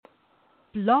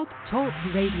Blog Talk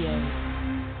Radio.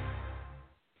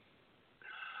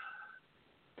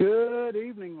 Good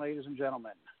evening, ladies and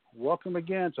gentlemen. Welcome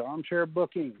again to Armchair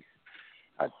Booking.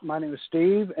 My name is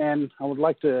Steve, and I would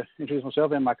like to introduce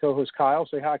myself and my co-host Kyle.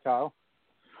 Say hi, Kyle.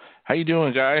 How you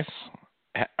doing, guys?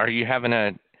 Are you having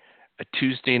a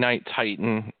Tuesday Night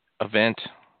Titan event?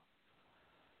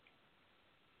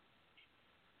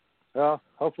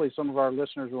 Hopefully some of our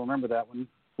listeners will remember that one.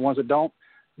 The ones that don't,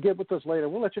 get with us later.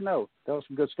 We'll let you know. That was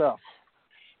some good stuff.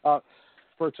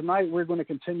 For tonight, we're going to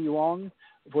continue on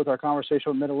with our conversation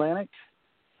with Mid-Atlantic.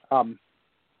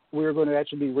 We're going to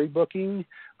actually be rebooking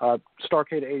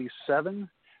Starrcade 87,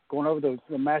 going over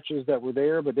the matches that were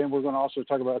there, but then we're going to also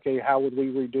talk about, okay, how would we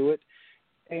redo it?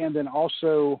 And then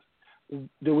also,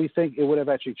 do we think it would have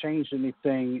actually changed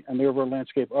anything in the overall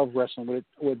landscape of wrestling?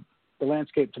 Would the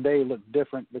landscape today look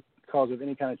different because of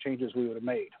any kind of changes we would have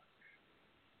made?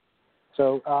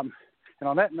 So, and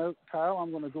on that note, Kyle,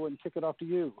 I'm going to go ahead and kick it off to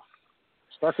you.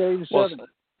 Starrcade 87. Well,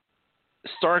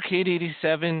 Starrcade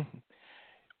 87,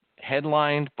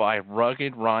 headlined by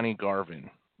Rugged Ronnie Garvin.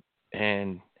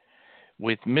 And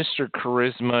with Mr.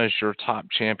 Charisma as your top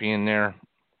champion there,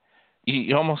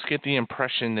 you almost get the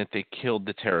impression that they killed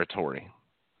the territory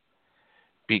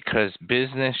because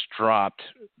business dropped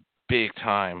big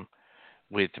time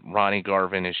with Ronnie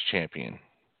Garvin as champion.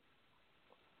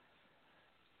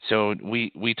 So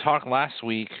we talked last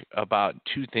week about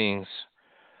two things.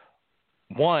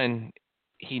 One,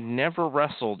 he never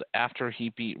wrestled after he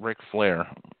beat Ric Flair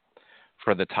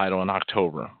for the title in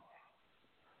October.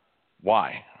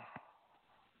 Why?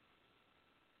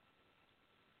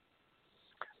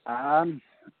 For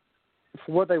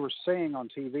what they were saying on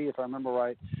TV, if I remember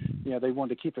right, they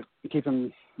wanted to keep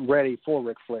him ready for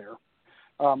Ric Flair.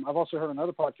 I've also heard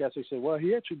another podcast. They say, well,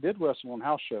 he actually did wrestle on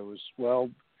house shows.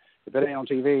 Well, if it ain't on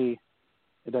TV,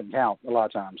 it doesn't count a lot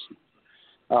of times.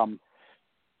 And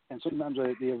sometimes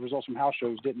the results from house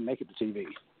shows didn't make it to TV.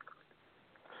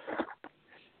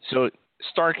 So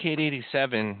Starrcade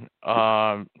 87,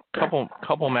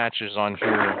 couple matches on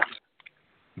here,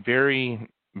 very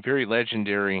very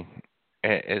legendary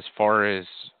as far as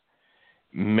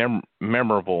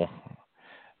memorable.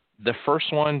 The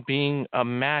first one being a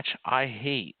match I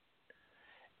hate,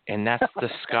 and that's the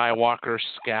Skywalker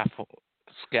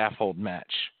scaffold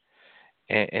match.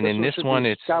 And in this one,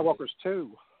 it's Skywalker's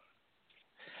 2.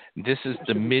 This is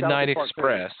the Midnight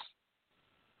Express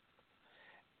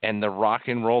and the Rock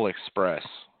and Roll Express.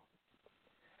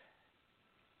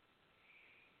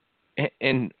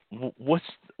 And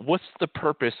what's the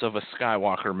purpose of a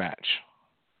Skywalker match?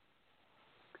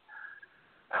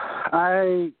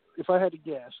 If I had to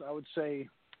guess, I would say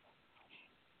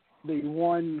the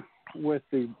one with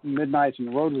the Midnights and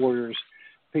the Road Warriors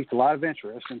piqued a lot of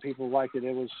interest, and people liked it.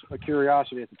 It was a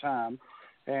curiosity at the time,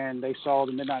 and they saw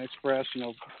the Midnight Express,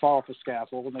 fall off the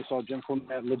scaffold, and they saw Jim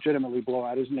Cornette legitimately blow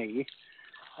out his knee.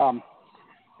 And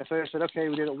so they said, okay,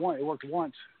 we did it once. It worked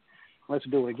once. Let's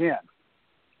do it again.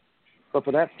 But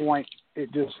for that point,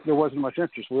 there wasn't much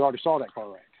interest. We already saw that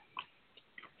car wreck.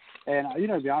 And,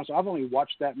 to be honest, I've only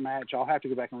watched that match. I'll have to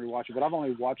go back and rewatch it, but I've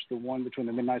only watched the one between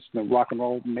the Midnights and the Rock and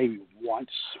Roll maybe once,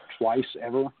 twice,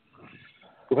 ever.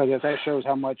 Because that shows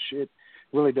how much it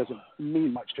really doesn't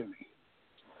mean much to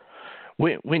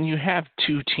me. When you have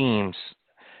two teams,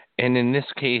 and in this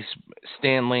case,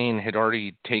 Stan Lane had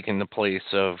already taken the place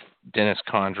of Dennis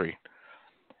Condrey,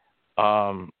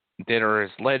 that are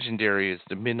as legendary as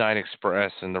the Midnight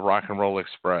Express and the Rock and Roll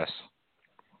Express,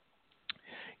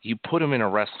 you put them in a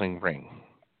wrestling ring,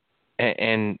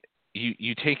 and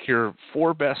you take your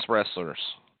 4 best wrestlers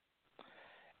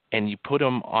and you put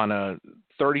them on a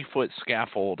 30-foot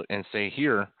scaffold and say,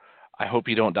 here, I hope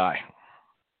you don't die.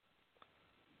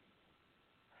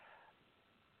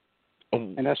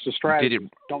 And that's the strategy.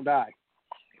 Don't die.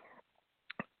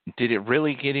 Did it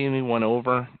really get anyone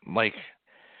over? Like,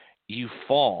 you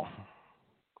fall.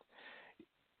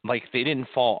 Like, they didn't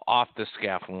fall off the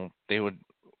scaffold. They would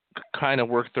kind of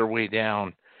work their way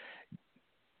down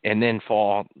and then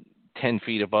fall 10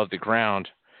 feet above the ground.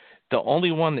 The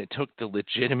only one that took the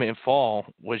legitimate fall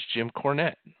was Jim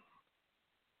Cornette.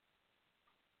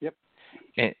 Yep.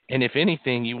 And if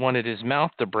anything, you wanted his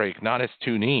mouth to break, not his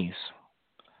 2 knees.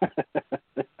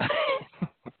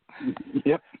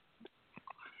 Yep.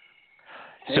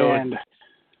 So, and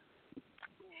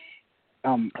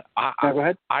go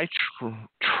ahead. I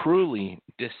truly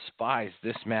despise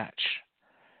this match.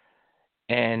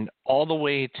 And all the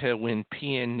way to when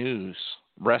PN News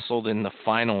wrestled in the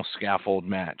final scaffold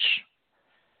match.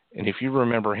 And if you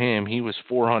remember him, he was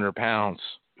 400 pounds.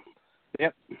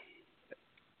 Yep.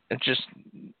 It's just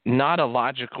not a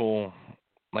logical,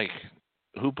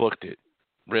 who booked it?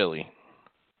 really.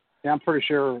 Yeah, I'm pretty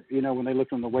sure, when they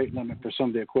looked on the weight limit for some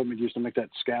of the equipment used to make that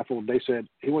scaffold, they said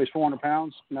he weighs 400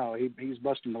 pounds. No, he's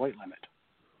busting the weight limit.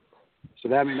 So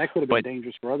that could have been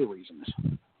dangerous for other reasons.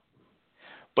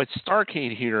 But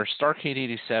Starrcade here, Starrcade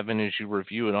 87, as you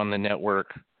review it on the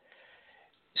network,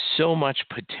 so much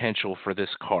potential for this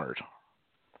card.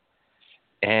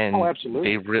 And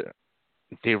absolutely.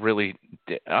 they really,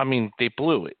 they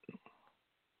blew it.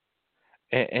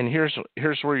 And here's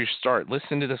where you start.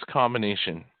 Listen to this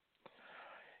combination.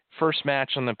 First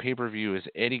match on the pay-per-view is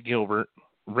Eddie Gilbert,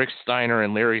 Rick Steiner,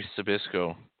 and Larry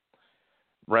Zbyszko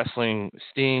wrestling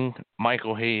Sting,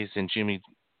 Michael Hayes, and Jimmy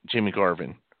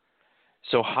Garvin.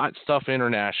 So Hot Stuff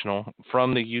International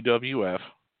from the UWF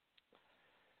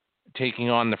taking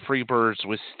on the Freebirds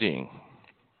with Sting.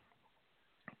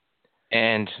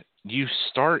 And you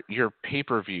start your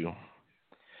pay-per-view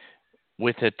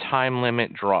with a time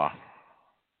limit draw.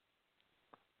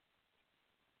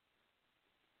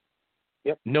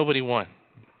 Yep. Nobody won.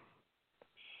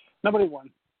 But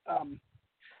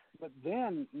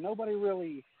then nobody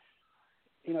really,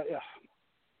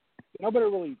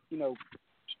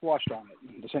 squashed on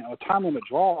it. Saying a time limit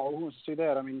draw, who wants to see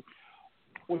that?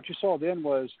 What you saw then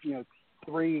was,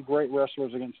 three great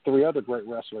wrestlers against three other great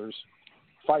wrestlers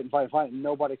fight, and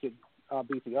nobody could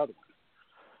beat the other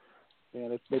one.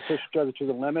 And they pushed each other to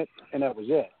the limit, and that was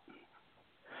it.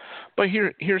 But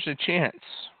here's a chance.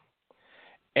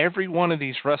 Every one of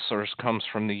these wrestlers comes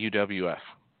from the UWF.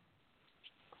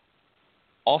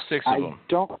 All six of them.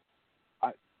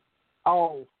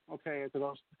 Okay, because I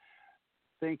was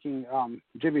thinking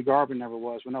Jimmy Garvin never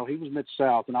was. Well, no, he was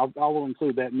Mid-South, and I will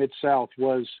include that. Mid-South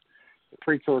was the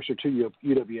precursor to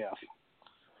UWF.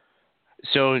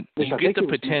 So you get the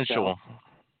potential.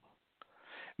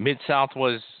 Mid-South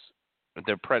was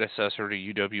the predecessor to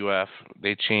UWF.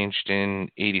 They changed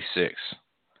in 86.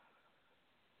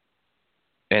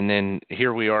 And then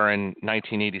here we are in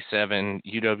 1987,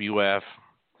 UWF,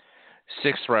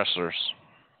 6 wrestlers.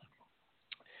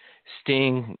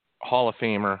 Sting, Hall of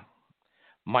Famer.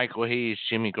 Michael Hayes,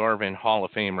 Jimmy Garvin, Hall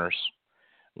of Famers.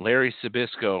 Larry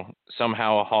Zbyszko,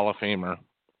 somehow a Hall of Famer.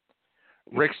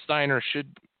 Rick Steiner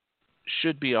should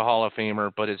be a Hall of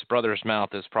Famer, but his brother's mouth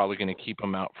is probably going to keep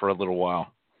him out for a little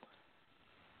while.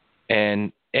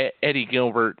 And Eddie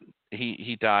Gilbert,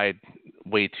 he died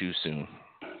way too soon.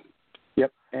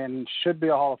 Yep, and should be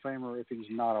a Hall of Famer if he's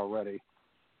not already.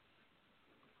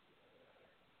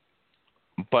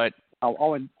 But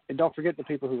and don't forget the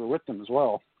people who were with them as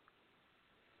well.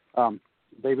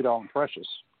 David All and Precious.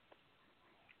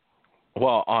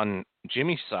 Well, on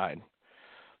Jimmy's side,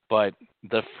 but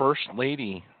the first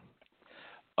lady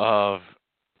of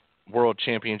World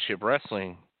Championship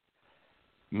Wrestling,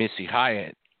 Missy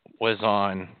Hyatt, was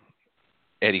on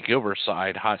Eddie Gilbert's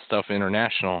side, Hot Stuff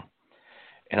International.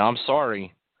 And I'm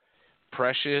sorry,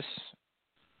 Precious,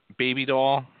 Baby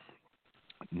Doll,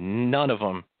 none of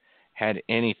them had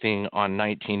anything on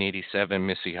 1987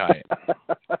 Missy Hyatt.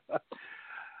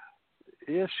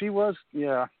 Yeah, she was.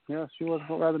 Yeah, she was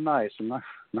rather nice. I'm not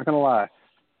gonna lie.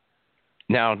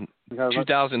 Now,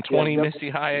 2020 Missy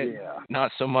Hyatt,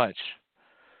 not so much.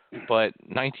 But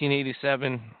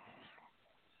 1987,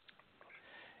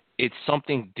 it's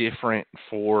something different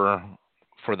for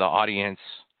the audience.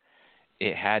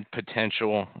 It had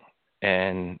potential,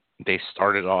 and they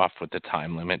started off with the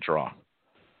time limit draw.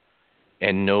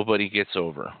 And nobody gets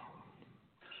over.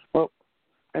 Well,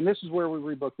 and this is where we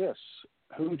rebook this.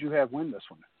 Who would you have win this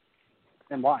one?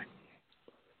 And why?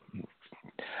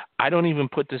 I don't even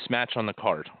put this match on the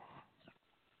card.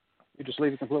 You just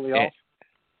leave it completely off?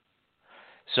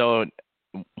 So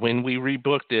when we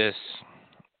rebook this,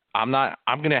 I'm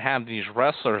going to have these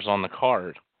wrestlers on the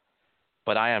card,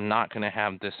 but I am not going to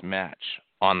have this match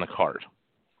on the card.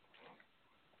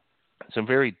 It's a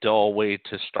very dull way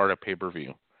to start a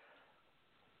pay-per-view.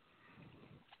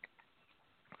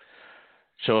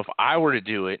 So if I were to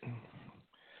do it,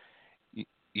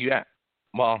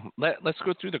 let's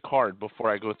go through the card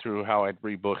before I go through how I'd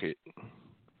rebook it.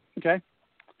 Okay.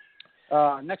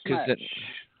 Next match.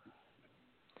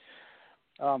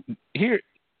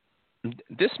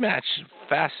 This match,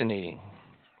 fascinating.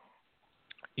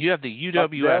 You have the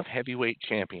UWF Heavyweight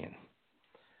Champion,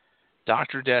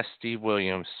 Dr. Death Steve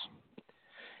Williams,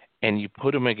 and you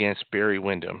put him against Barry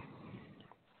Windham.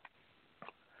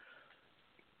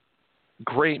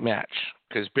 Great match,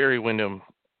 because Barry Windham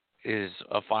is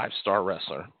a 5-star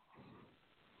wrestler.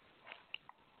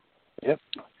 Yep.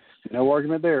 No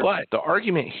argument there. But the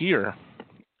argument here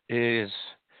is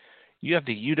you have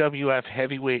the UWF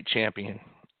Heavyweight Champion,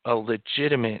 a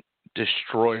legitimate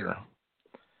destroyer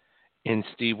in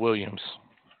Steve Williams.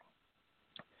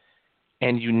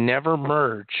 and you never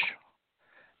merge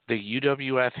the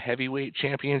UWF Heavyweight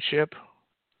Championship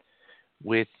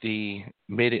with the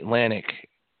Mid-Atlantic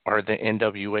or the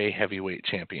NWA Heavyweight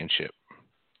Championship.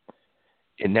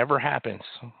 It never happens.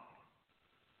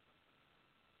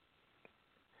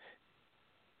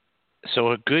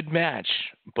 So a good match,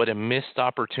 but a missed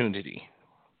opportunity.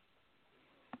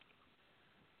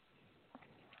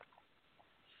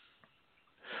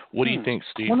 What do you think,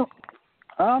 Steve? Well,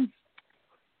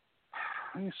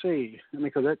 let me see. I mean,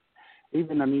 because you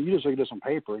just look at this on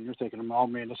paper and you're thinking, oh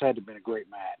man, this had to have been a great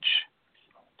match.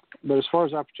 But as far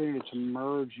as opportunity to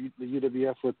merge the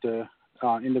UWF with the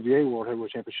NWA World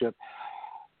Heavyweight Championship,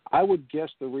 I would guess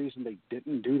the reason they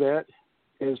didn't do that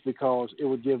is because it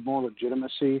would give more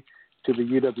legitimacy to the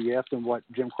UWF than what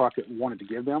Jim Crockett wanted to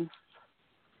give them.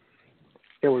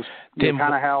 It was kind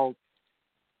of how.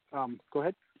 Go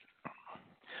ahead.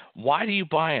 Why do you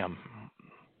buy them?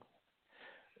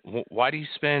 Why do you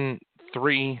spend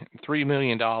 $3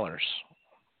 million or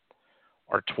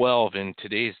 12 in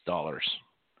today's dollars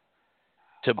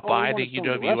to buy the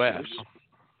UWF?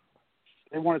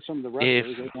 They wanted some of the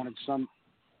wrestlers. They wanted some,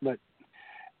 but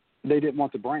they didn't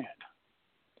want the brand.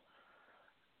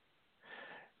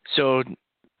 So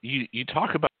you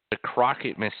talk about the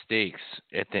Crockett mistakes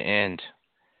at the end.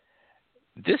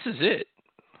 This is it.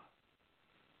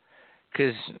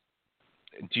 Because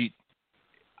do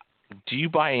you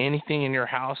buy anything in your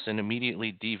house and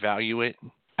immediately devalue it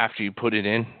after you put it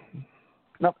in?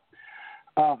 Nope.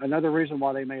 Another reason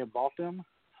why they may have bought them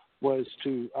was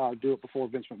to do it before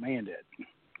Vince McMahon did.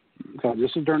 Because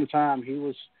this is during the time he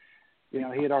was, he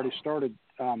had already started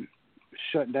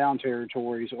shutting down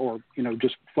territories or,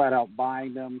 just flat out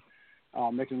buying them,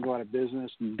 making them go out of business,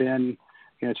 and then,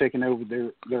 taking over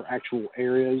their actual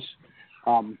areas.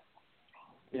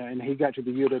 And he got to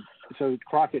the UWF, so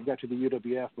Crockett got to the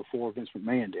UWF before Vince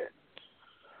McMahon did.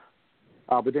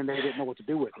 But then they didn't know what to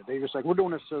do with it. They were just like, we're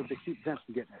doing this so to keep Vince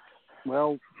from getting it.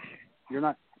 Well, you're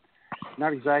not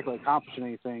exactly accomplishing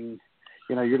anything.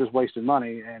 You're just wasting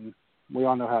money, and we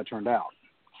all know how it turned out.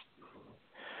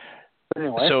 But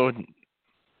anyway. So,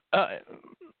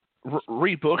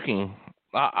 rebooking,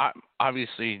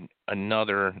 obviously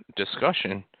another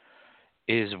discussion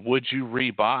is, would you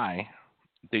rebuy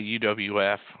the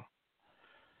UWF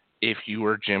if you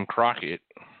were Jim Crockett?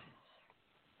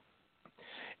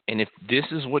 And if this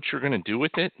is what you're going to do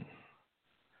with it,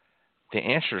 the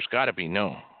answer's got to be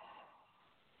no.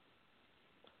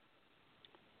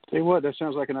 Tell you what, that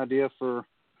sounds like an idea for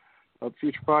a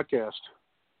future podcast.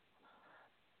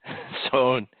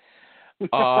 So,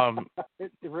 it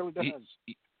really does.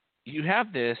 You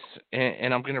have this,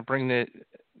 and I'm going to bring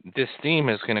this theme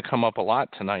is going to come up a lot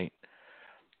tonight.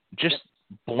 Just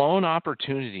blown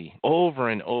opportunity over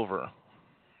and over.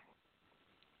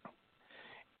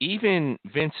 Even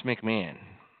Vince McMahon,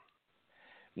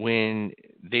 when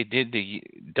they did the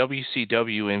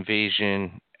WCW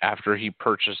invasion after he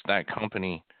purchased that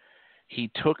company, he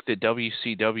took the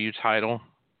WCW title.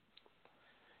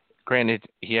 Granted,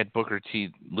 he had Booker T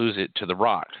lose it to The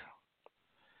Rock.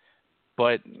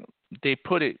 But they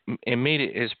put it and made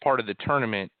it as part of the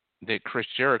tournament that Chris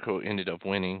Jericho ended up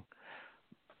winning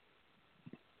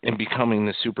and becoming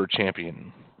the super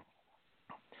champion.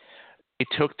 They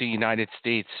took the United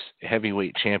States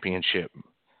Heavyweight Championship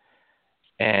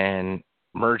and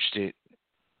merged it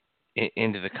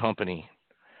into the company.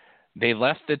 They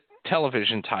left the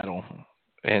television title,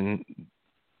 and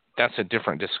that's a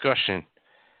different discussion.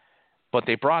 But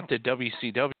they brought the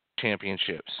WCW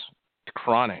championships,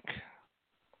 Chronic,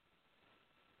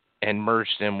 and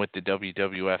merged them with the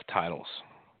WWF titles.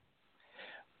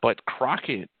 But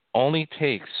Crockett only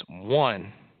takes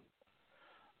one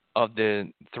of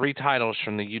the three titles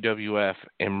from the UWF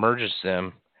and merges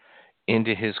them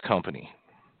into his company.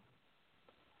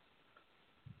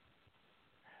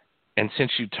 And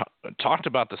since you talked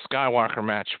about the Skywalker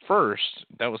match first,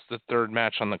 that was the third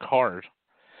match on the card.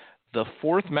 The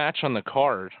fourth match on the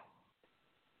card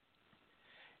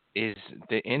is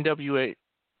the NWA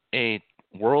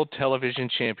World Television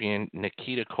Champion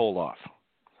Nikita Koloff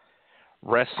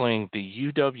wrestling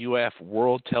the UWF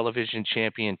World Television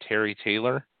Champion Terry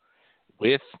Taylor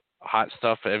with Hot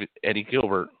Stuff Eddie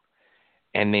Gilbert,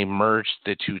 and they merged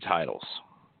the two titles.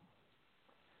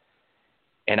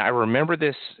 And I remember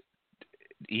this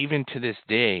even to this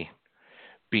day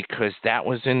because that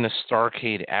was in the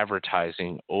Starrcade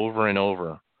advertising over and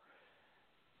over,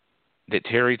 that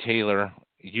Terry Taylor,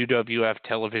 UWF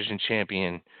Television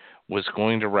Champion, was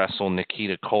going to wrestle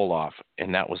Nikita Koloff,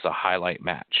 and that was the highlight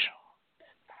match.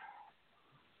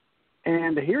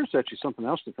 And here's actually something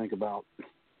else to think about.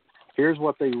 here's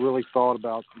what they really thought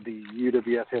about the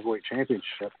UWF Heavyweight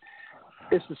Championship.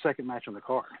 It's the second match on the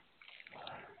card.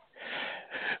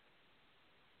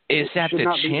 Is that the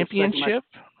championship?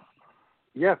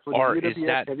 Yeah, for the or UWF is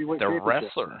that Heavyweight the Championship.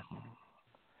 wrestler?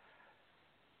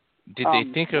 Did they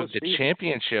think of the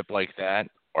championship like that,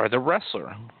 or the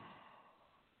wrestler?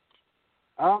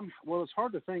 Well, it's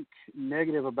hard to think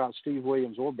negative about Steve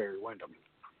Williams or Barry Windham.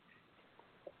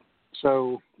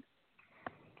 So,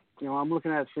 I'm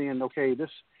looking at it saying, okay, this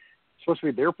is supposed to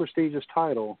be their prestigious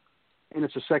title, and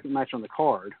it's the second match on the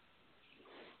card.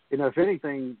 If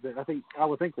anything, I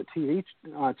would think the TV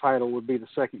title would be the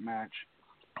second match.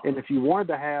 And if you wanted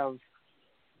to have,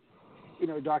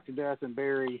 Dr. Death and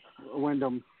Barry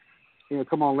Windham,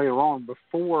 come on later on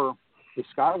before the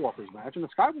Skywalker's match, and the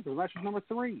Skywalker's match was number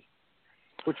 3,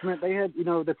 which meant they had,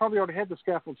 they probably already had the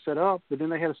scaffold set up, but then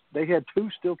they had 2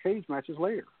 steel cage matches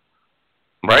later.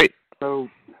 Right. So,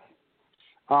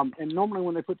 and normally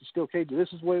when they put the steel cage,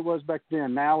 this is the way it was back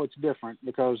then. Now it's different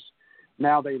because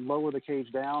now they lower the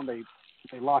cage down, they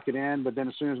lock it in, but then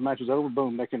as soon as the match is over,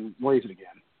 boom, they can raise it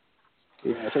again.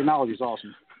 Yeah, technology is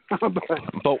awesome.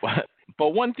 but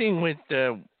one thing with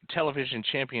the television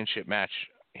championship match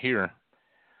here,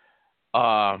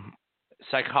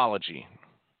 psychology.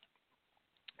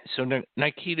 So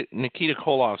Nikita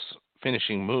Koloff's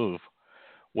finishing move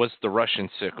was the Russian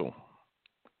sickle.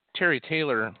 Terry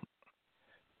Taylor,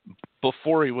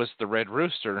 before he was the Red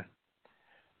Rooster,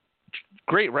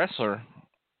 great wrestler,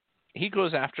 he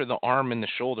goes after the arm and the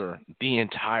shoulder the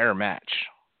entire match.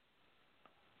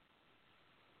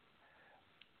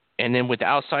 And then with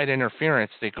outside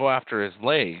interference, they go after his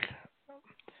leg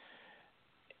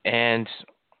and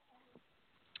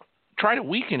try to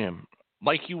weaken him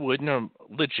like you would in a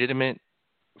legitimate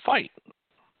fight.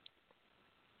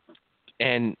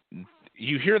 And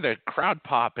you hear the crowd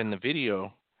pop in the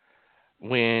video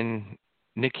when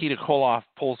Nikita Koloff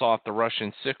pulls off the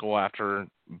Russian sickle after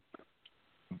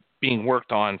being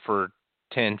worked on for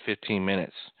 10, 15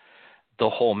 minutes, the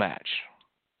whole match.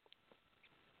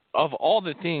 Of all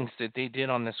the things that they did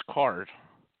on this card,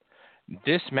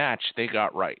 this match they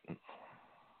got right.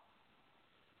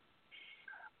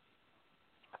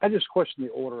 I just question the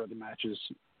order of the matches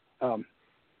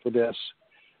for this.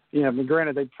 But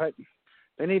granted,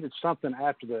 they needed something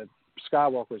after the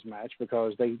Skywalker's match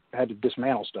because they had to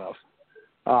dismantle stuff.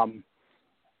 So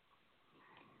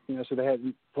they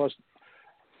had plus,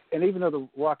 and even though the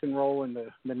rock and roll and the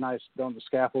Midnights on the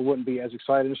scaffold wouldn't be as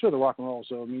exciting, it's still the rock and roll.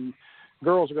 So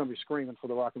girls are going to be screaming for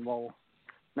the rock and roll.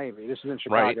 Maybe this is in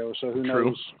Chicago, right. So who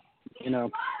True.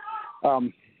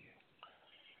 knows?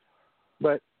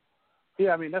 But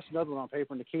yeah, that's another one on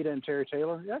paper. Nikita and Terry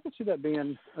Taylor. Yeah, I could see that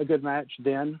being a good match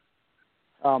then.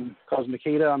 Because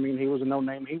Nikita, he was a no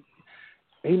name.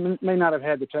 He may not have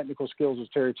had the technical skills as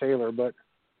Terry Taylor, but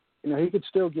he could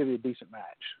still give you a decent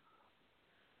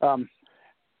match.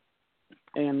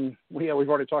 And we've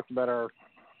already talked about our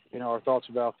thoughts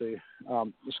about the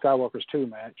Skywalker's 2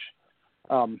 match.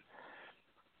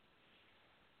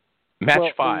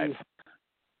 Match 5.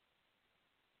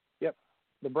 Yep,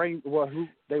 the Brain. Well,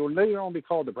 they were later on be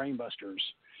called the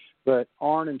Brainbusters, but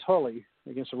Arn and Tully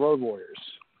against the Road Warriors.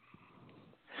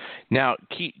 Now,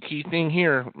 key thing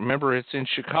here. Remember, it's in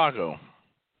Chicago.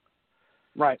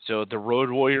 Right. So the Road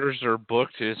Warriors are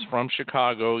booked as from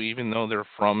Chicago, even though they're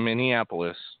from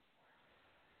Minneapolis.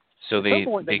 So they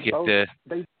get both,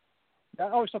 I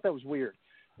always thought that was weird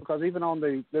because even on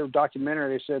their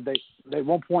documentary, they said they at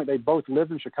one point they both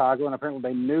lived in Chicago and apparently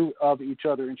they knew of each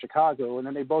other in Chicago, and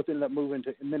then they both ended up moving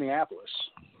to Minneapolis.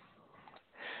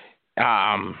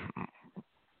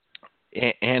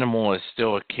 Animal is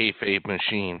still a kayfabe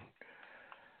machine.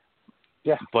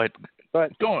 Yeah, but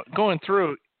going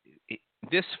through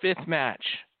this 5th match,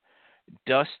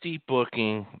 dusty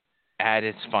booking at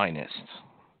its finest.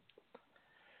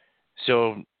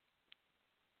 So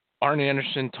Arn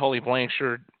Anderson, Tully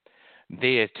Blanchard,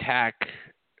 they attack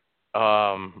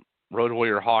Road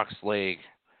Warrior Hawk's leg,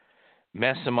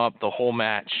 mess him up the whole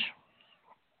match,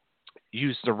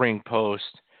 use the ring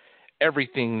post,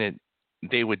 everything that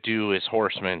they would do as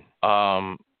horsemen.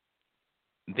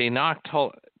 They knocked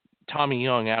Tommy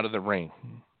Young out of the ring.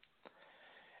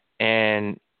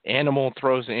 And Animal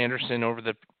throws Anderson over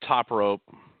the top rope.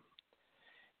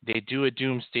 They do a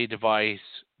doomsday device.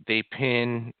 They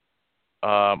pin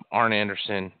Arn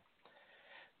Anderson.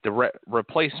 The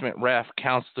replacement ref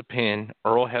counts the pin.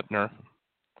 Earl Hebner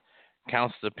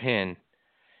counts the pin.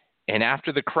 And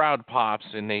after the crowd pops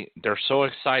and they're so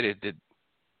excited that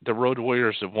the Road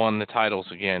Warriors have won the titles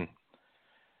again,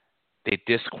 they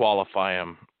disqualify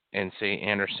them and say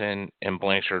Anderson and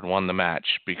Blanchard won the match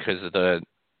because of the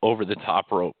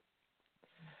over-the-top rope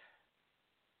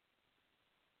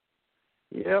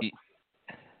Yep.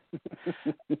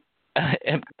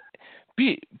 And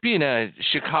being a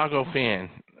Chicago fan,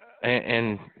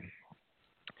 and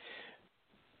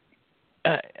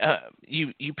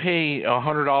you pay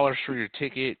 $100 for your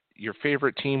ticket, your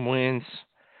favorite team wins,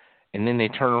 and then they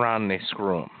turn around and they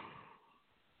screw them.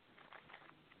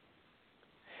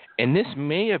 And this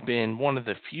may have been one of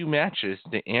the few matches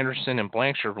that Anderson and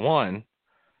Blanchard won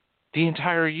the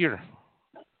entire year.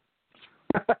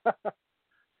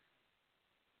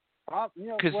 I'm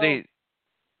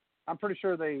pretty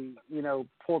sure they,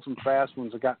 pulled some fast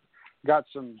ones and got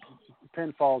some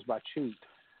pinfalls by cheat,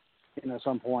 at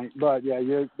some point. But yeah,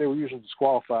 they were usually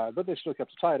disqualified, but they still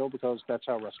kept the title because that's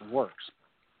how wrestling works.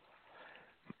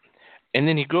 And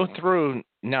then you go through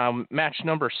now. Match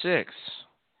number 6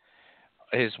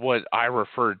 is what I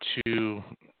referred to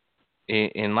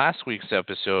in last week's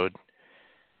episode.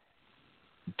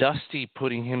 Dusty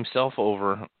putting himself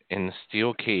over in the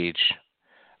steel cage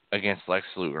against Lex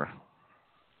Luger.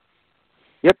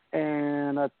 Yep,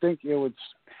 and I think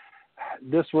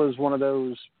this was one of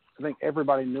those, I think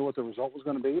everybody knew what the result was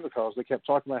going to be because they kept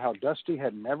talking about how Dusty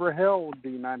had never held the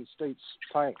United States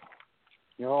title.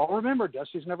 I'll remember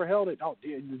Dusty's never held it. Oh,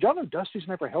 did y'all know Dusty's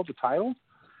never held the title?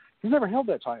 He's never held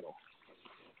that title.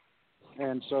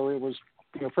 And so it was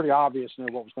pretty obvious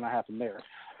what was going to happen there.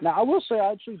 Now, I will say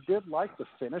I actually did like the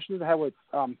finish, how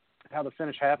the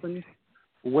finish happened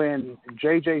when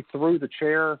JJ threw the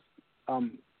chair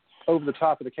over the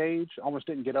top of the cage. Almost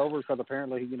didn't get over because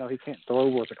apparently, he can't throw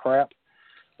worth a crap.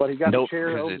 But he got the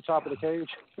chair over the top of the cage.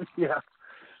 Yeah.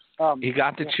 He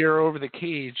got the chair over the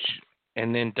cage,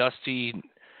 and then Dusty,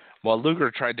 Luger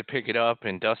tried to pick it up,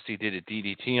 and Dusty did a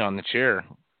DDT on the chair.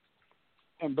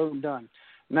 And boom, done.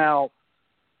 Now,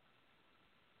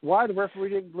 why the referee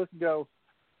didn't look and go,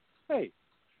 hey,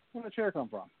 where did the chair come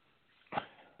from?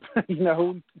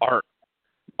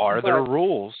 Are there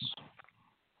rules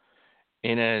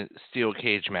in a steel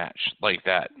cage match like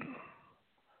that?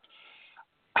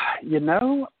 If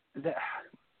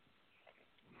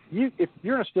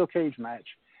you're in a steel cage match,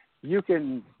 you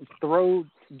can throw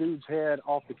dude's head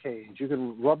off the cage. You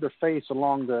can rub their face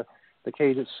along the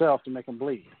cage itself to make them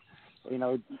bleed,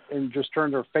 and just turn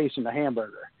their face into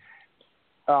hamburger.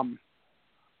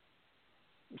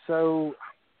 So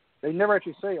they never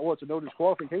actually say, it's a no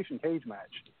disqualification cage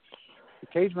match. The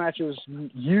cage matches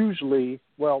usually,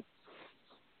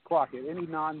 clock it, any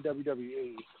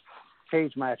non-WWE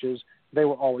cage matches, they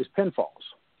were always pinfalls.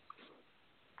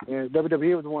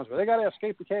 WWE were the ones where they got to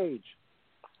escape the cage.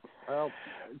 Well,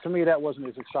 to me, that wasn't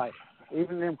as exciting.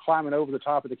 Even them climbing over the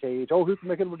top of the cage. Oh, who can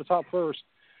make it over the top first?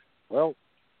 Well,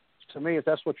 to me, if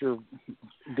that's what your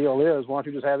deal is, why don't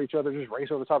you just have each other just race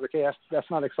over the top of the cage?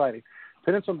 That's not exciting.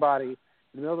 Pinning somebody in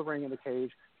the middle of the ring in the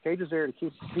cage. Cage is there to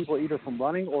keep people either from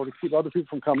running or to keep other people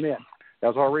from coming in.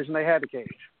 That's the whole reason they had the cage.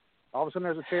 All of a sudden,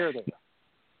 there's a chair there.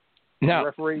 Now,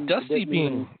 Dusty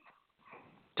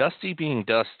being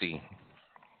Dusty,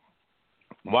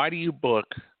 why do you book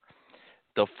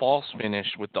the false finish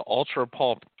with the ultra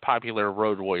popular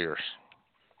Road Warriors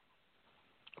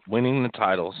winning the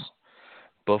titles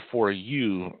before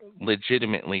you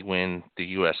legitimately win the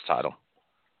U.S. title?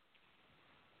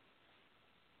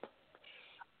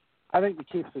 I think to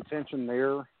keep the tension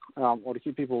there, or to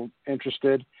keep people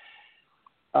interested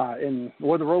in the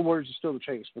Road Warriors is still the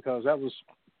chase, because that was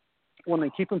when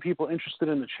they keeping people interested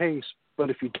in the chase. But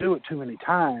if you do it too many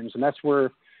times, and that's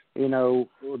where the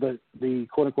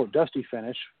quote unquote Dusty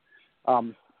finish,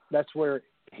 that's where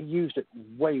he used it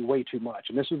way too much,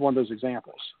 and this is one of those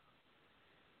examples.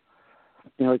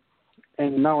 And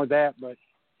not only that, but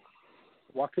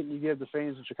why couldn't you give the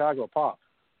fans in Chicago a pop?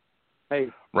 Hey,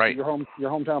 right, your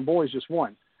hometown boys just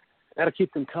won. That'll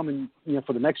keep them coming,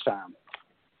 for the next time.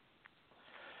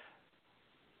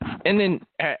 And then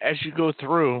as you go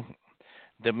through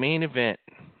the main event,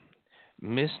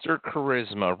 Mr.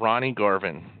 Charisma, Ronnie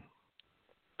Garvin,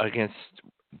 against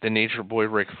the Nature Boy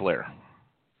Ric Flair.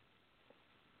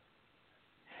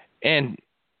 And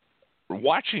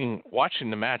watching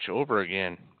the match over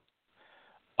again,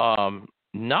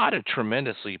 not a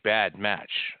tremendously bad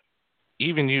match,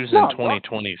 even using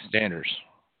 2020 standards.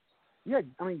 Yeah,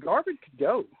 Garvin could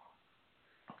go.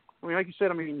 Like you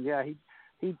said,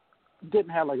 he didn't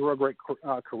have like real great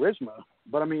charisma,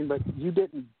 but you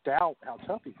didn't doubt how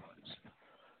tough he was.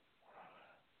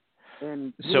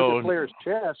 And look at Flair's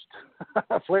chest.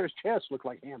 Flair's chest looked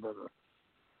like hamburger.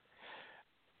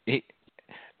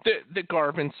 The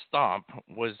Garvin stomp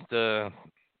was the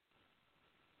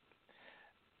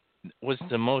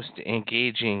most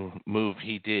engaging move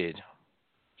he did.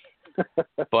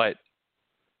 But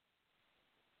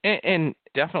and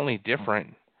definitely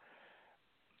different.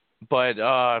 But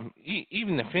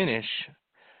even the finish,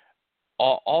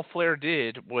 all Flair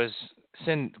did was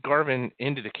send Garvin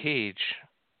into the cage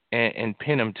and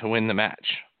pin him to win the match.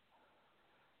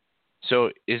 So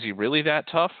is he really that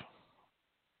tough?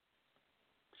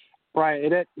 Right.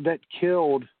 That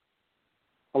killed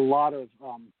a lot of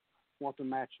what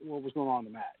was going on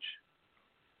in the match.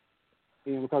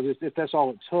 Because if that's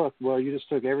all it took, well, you just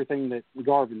took everything that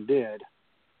Garvin did,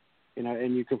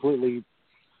 and you completely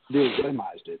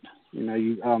delegitimized it.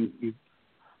 You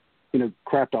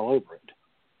crapped all over it.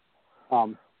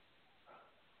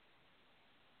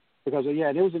 Because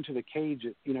and it was into the cage.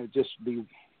 Just the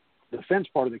defense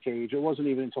part of the cage. It wasn't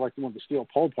even until like one of the steel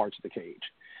pole parts of the cage.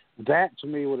 That to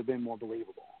me would have been more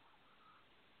believable.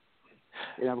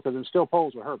 Because in steel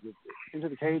poles would hurt. Into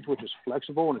the cage, which is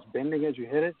flexible and it's bending as you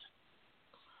hit it.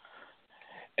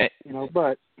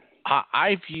 But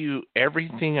I view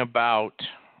everything about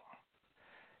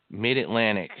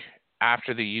Mid-Atlantic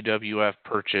after the UWF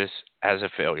purchase as a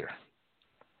failure.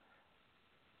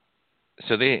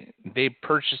 So they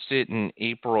purchased it in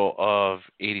April of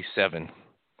 '87,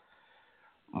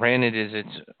 ran it as its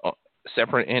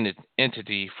separate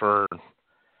entity for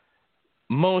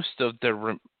most of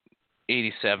the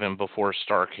 '87 before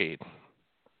Starrcade,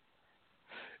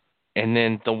 and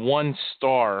then the one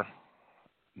star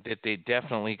that they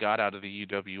definitely got out of the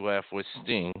UWF was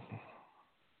Sting,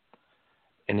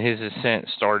 and his ascent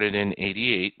started in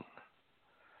 '88.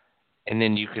 And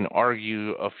then you can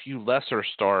argue a few lesser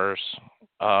stars,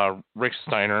 Rick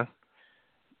Steiner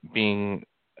being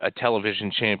a television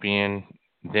champion,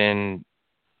 then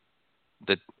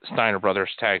the Steiner Brothers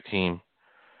tag team.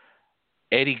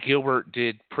 Eddie Gilbert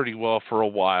did pretty well for a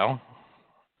while.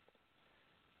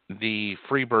 The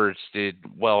Freebirds did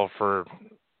well for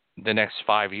the next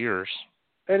 5 years.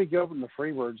 Eddie Gilbert and the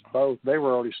Freebirds, both, they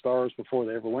were already stars before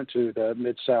they ever went to the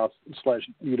Mid-South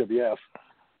 / UWF.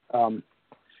 And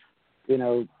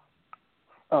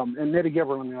Eddie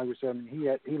Gilbert, like we said, he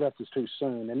left us too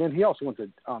soon. And then he also went to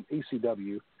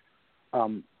ECW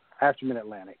after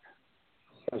Mid-Atlantic.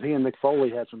 Because he and Mick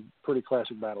Foley had some pretty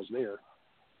classic battles there.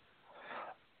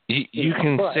 You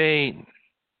can say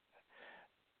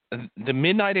the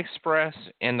Midnight Express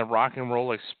and the Rock and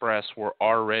Roll Express were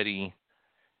already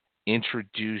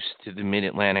introduced to the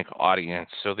Mid-Atlantic audience,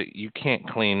 so that you can't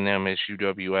claim them as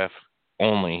UWF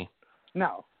only.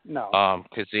 No.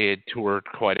 Because they had toured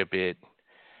quite a bit.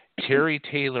 Terry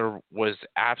Taylor was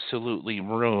absolutely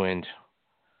ruined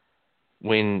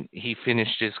when he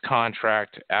finished his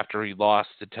contract after he lost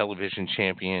the television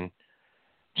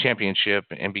championship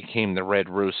and became the Red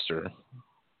Rooster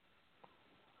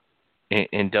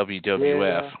in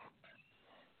WWF.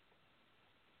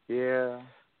 Yeah.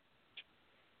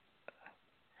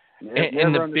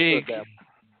 And the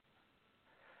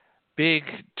big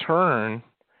turn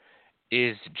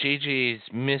is JJ's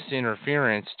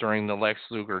misinterference during the Lex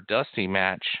Luger-Dusty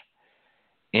match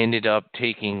ended up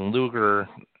taking Luger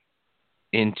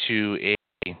into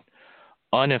a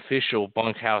unofficial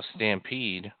bunkhouse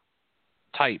stampede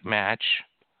type match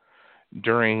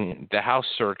during the house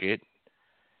circuit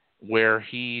where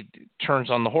he turns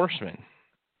on the Horseman.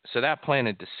 So that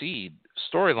planted the seed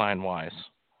storyline-wise.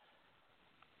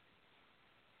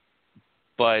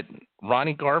 But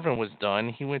Ronnie Garvin was done.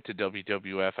 He went to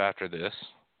WWF after this.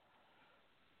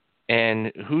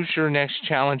 And who's your next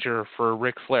challenger for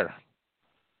Ric Flair?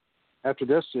 After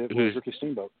this, it was Ricky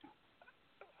Steamboat.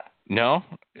 No,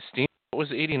 Steamboat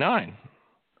was 89.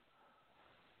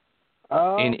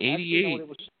 In 88.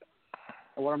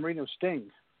 What I'm reading was Sting.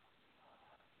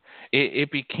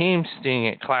 It became Sting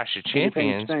at Clash of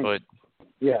Champions, but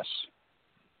yes,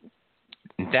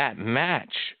 that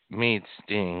match made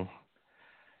Sting,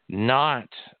 not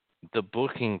the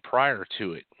booking prior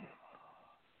to it.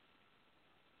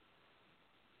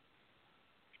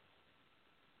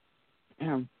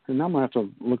 Yeah, and now I'm going to have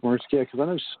to look more scared because I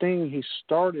know Sting, he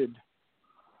started,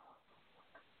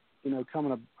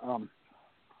 coming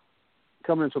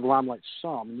into the limelight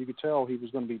some, and you could tell he was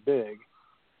going to be big.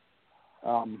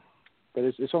 But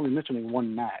it's only mentioning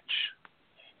one match.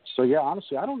 So, yeah,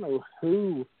 honestly, I don't know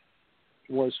who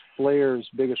was Flair's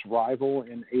biggest rival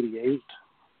in 88.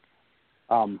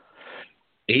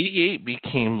 88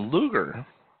 became Luger.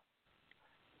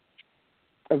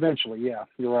 Eventually, yeah,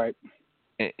 you're right.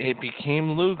 It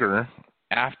became Luger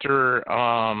after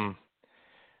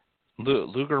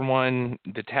Luger won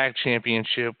the tag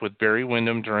championship with Barry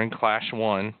Windham during Clash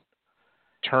 1,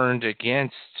 turned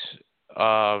against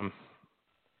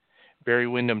Barry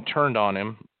Windham, turned on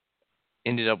him,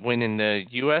 ended up winning the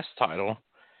U.S. title,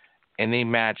 and they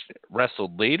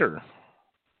wrestled later.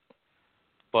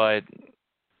 But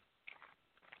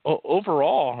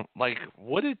overall, like,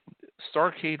 what did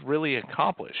Starrcade really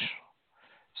accomplish?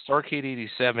 Starrcade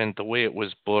 87, the way it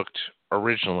was booked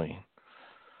originally.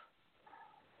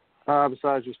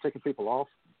 Besides just taking people off.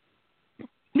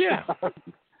 Yeah.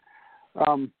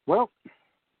 Well,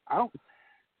 I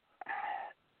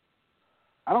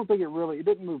don't think it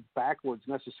didn't move backwards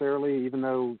necessarily, even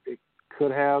though it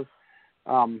could have.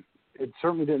 It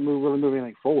certainly didn't really move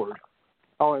anything forward.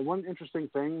 Oh, and one interesting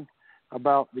thing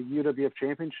about the UWF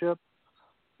Championship,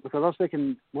 because I was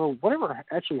thinking, well, whatever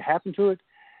actually happened to it,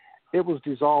 it was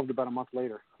dissolved about a month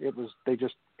later. They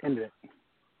just ended it.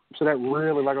 So that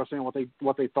really, like I was saying,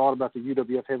 what they thought about the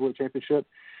UWF Heavyweight Championship,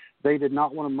 they did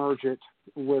not want to merge it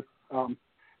with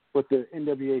the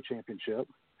NWA Championship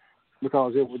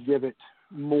because it would give it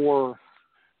more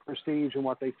prestige than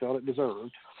what they felt it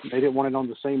deserved. They didn't want it on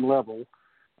the same level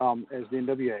as the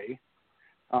NWA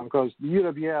because the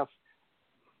UWF,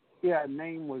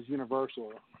 name was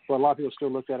universal, but a lot of people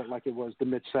still looked at it like it was the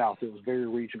Mid-South. It was very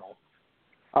regional.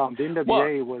 The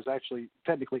NWA was actually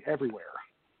technically everywhere.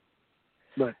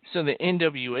 But so the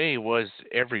NWA was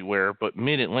everywhere, but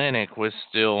Mid-Atlantic was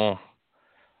still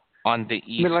on the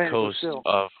east coast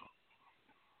of.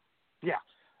 Yeah.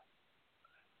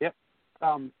 Yep.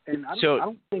 And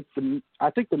I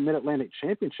think the Mid-Atlantic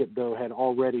Championship though had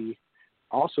already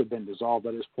also been dissolved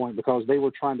at this point because they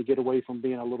were trying to get away from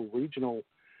being a little regional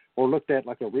or looked at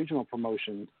like a regional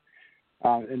promotion,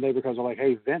 and because they're like,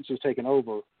 hey, Vince is taking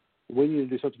over. We need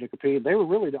to do something to compete. They were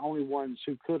really the only ones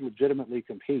who could legitimately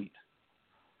compete.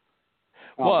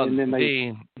 And then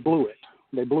they blew it.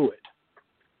 They blew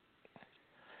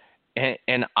it.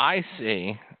 And I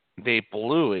say they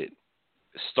blew it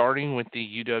starting with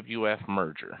the UWF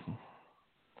merger.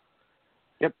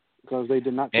 Yep, because they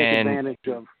did not take advantage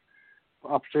of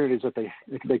opportunities that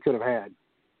they could have had.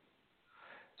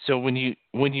 So when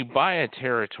you buy a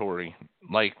territory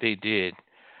like they did,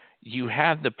 you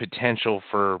have the potential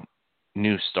for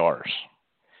new stars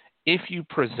if you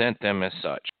present them as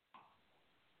such.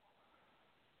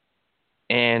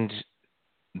 And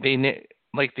the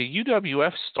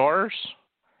UWF stars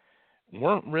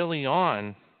weren't really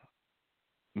on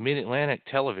Mid-Atlantic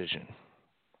television.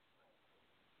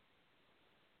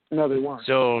 No, they weren't.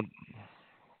 So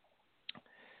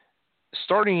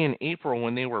starting in April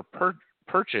when they were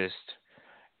purchased,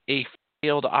 a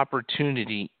failed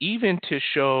opportunity even to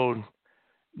show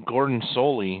Gordon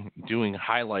Soley doing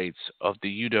highlights of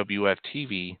the UWF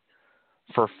TV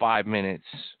for 5 minutes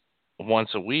once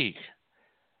a week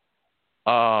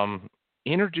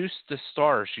introduced the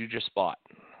stars you just bought.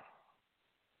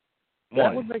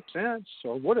 That would make sense,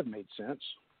 or would have made sense.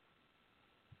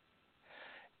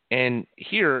 And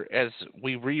here, as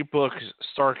we rebook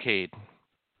Starrcade,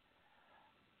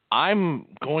 I'm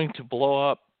going to blow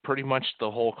up pretty much the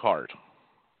whole card.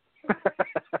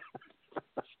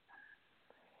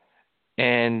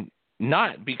 And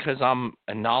not because I'm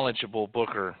a knowledgeable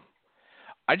booker.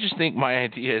 I just think my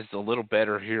idea is a little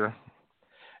better here.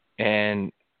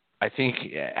 And I think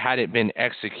had it been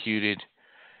executed,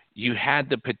 you had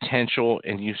the potential,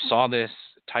 and you saw this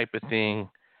type of thing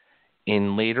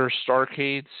in later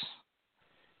Starrcades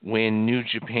when New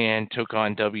Japan took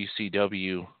on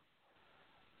WCW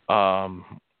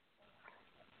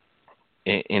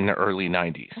in the early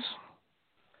 90s.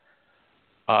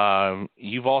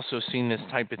 You've also seen this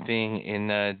type of thing in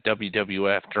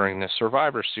WWF during the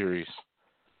Survivor Series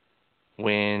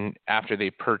when after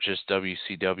they purchased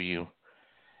WCW.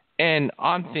 And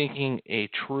I'm thinking a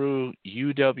true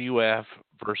UWF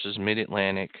versus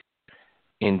Mid-Atlantic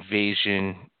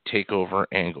invasion takeover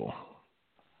angle.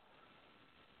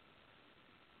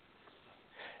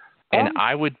 And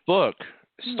I would book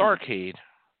Starrcade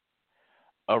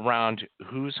around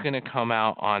who's going to come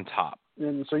out on top.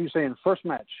 And so you're saying first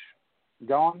match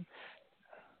gone?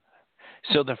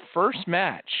 So the first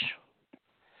match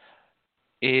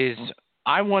is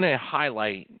I want to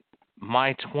highlight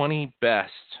my 20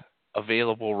 best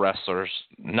available wrestlers,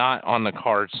 not on the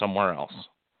card somewhere else.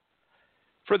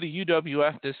 For the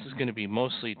UWF, this is going to be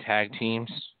mostly tag teams.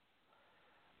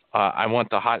 I want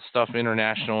the Hot Stuff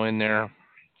International in there.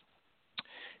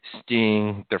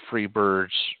 Sting, the Freebirds,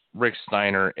 Rick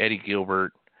Steiner, Eddie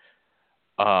Gilbert,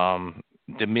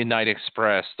 the Midnight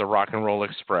Express, the Rock and Roll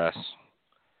Express.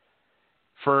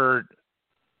 For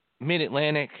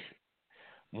Mid-Atlantic,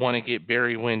 want to get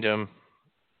Barry Windham.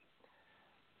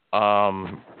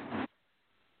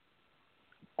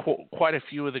 Quite a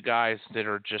few of the guys that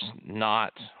are just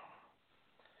not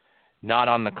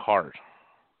on the card.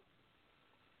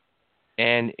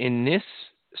 And in this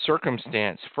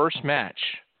circumstance, first match,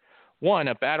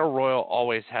 a battle royal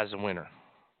always has a winner,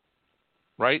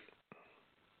 right?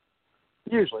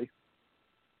 Usually.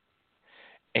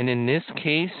 And in this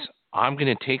case, I'm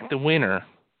going to take the winner,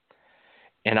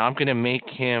 and I'm going to make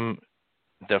him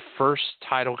the first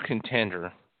title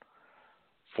contender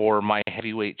for my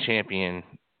heavyweight champion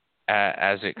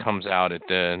as it comes out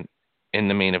in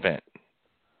the main event.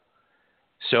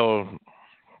 So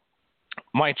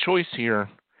my choice here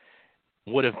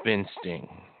would have been Sting,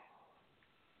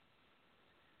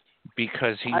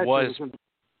 because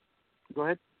Go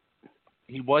ahead.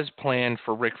 He was planned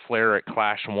for Ric Flair at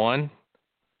Clash 1.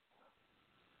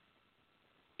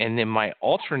 And then my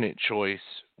alternate choice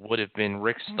would have been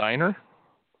Rick Steiner,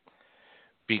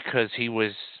 because he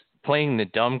was playing the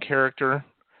dumb character,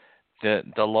 the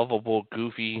lovable,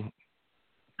 goofy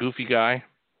guy,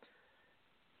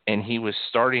 and he was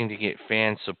starting to get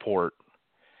fan support,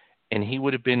 and he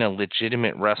would have been a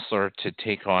legitimate wrestler to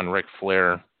take on Ric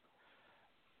Flair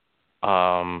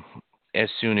as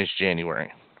soon as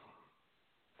January.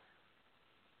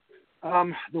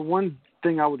 The one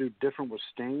thing I would do different with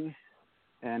Sting,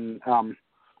 and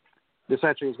this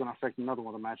actually is going to affect another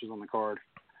one of the matches on the card.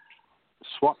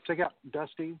 Take out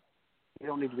Dusty. You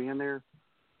don't need to be in there.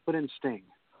 Put in Sting.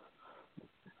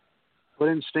 Put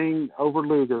in Sting over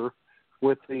Luger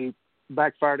with the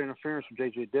backfired interference from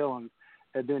J.J. Dillon,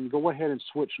 and then go ahead and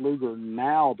switch Luger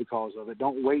now because of it.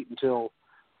 Don't wait until,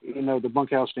 the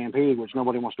Bunkhouse Stampede, which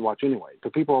nobody wants to watch anyway.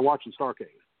 Because people are watching Starrcade.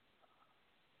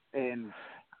 And,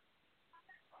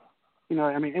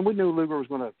 and we knew Luger was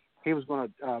going to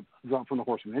drop from the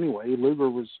horseman anyway.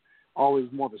 Luger was always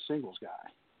more of a singles guy.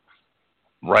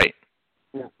 Right.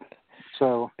 Yeah.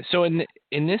 So in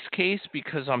this case,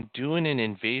 because I'm doing an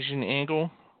invasion angle,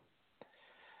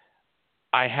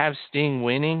 I have Sting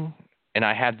winning, and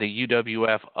I have the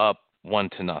UWF up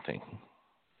 1-0.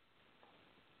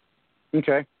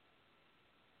 Okay.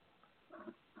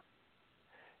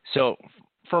 So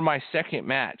for my second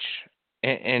match,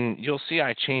 and you'll see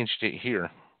I changed it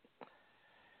here,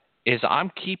 is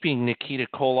I'm keeping Nikita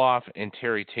Koloff and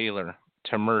Terry Taylor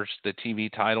to merge the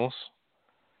TV titles.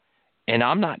 And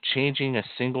I'm not changing a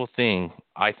single thing.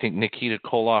 I think Nikita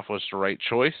Koloff was the right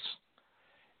choice.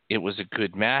 It was a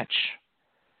good match.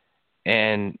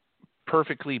 And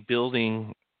perfectly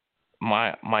building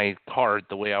my card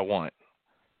the way I want.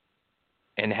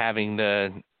 And having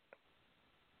the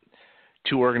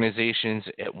two organizations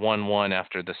at 1-1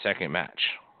 after the second match.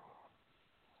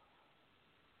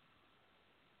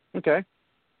 Okay.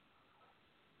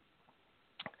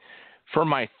 For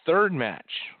my third match,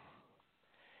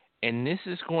 and this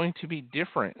is going to be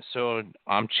different, so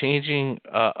I'm changing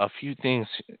a few things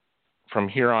from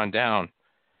here on down.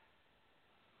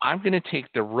 I'm going to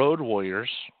take the Road Warriors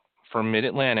from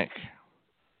Mid-Atlantic,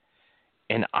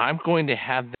 and I'm going to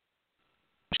have the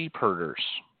Sheep Herders,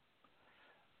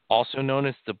 also known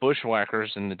as the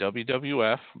Bushwhackers in the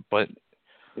WWF, but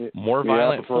more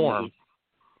violent form.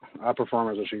 I prefer them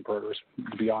as the Sheep Herders,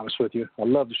 to be honest with you. I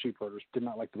love the Sheep Herders. Did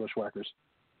not like the Bushwhackers.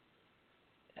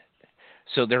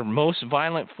 So their most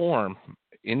violent form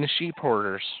in the Sheep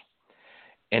Herders,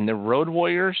 and the Road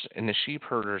Warriors and the Sheep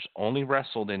Herders only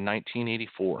wrestled in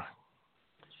 1984.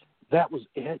 That was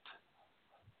it?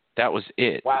 That was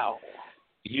it. Wow.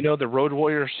 The Road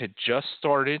Warriors had just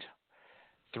started.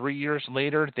 3 years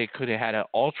later, they could have had an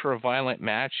ultra-violent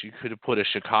match. You could have put a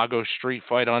Chicago street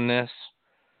fight on this,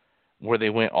 where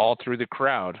they went all through the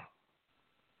crowd.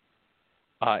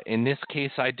 In this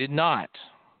case, I did not.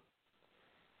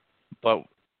 But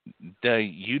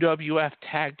the UWF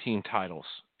tag team titles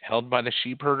held by the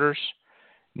Sheep Herders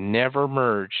never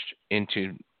merged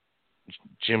into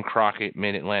Jim Crockett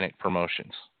Mid-Atlantic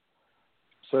Promotions.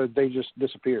 So they just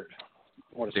disappeared.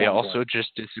 They also just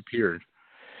disappeared.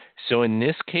 So in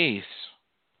this case,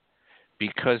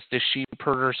 because the Sheep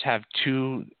Herders have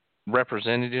two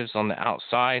representatives on the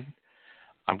outside,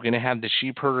 I'm going to have the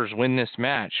Sheep Herders win this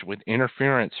match with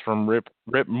interference from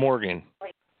Rip Morgan.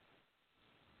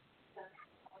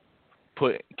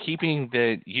 Keeping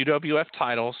the UWF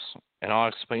titles, and I'll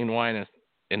explain why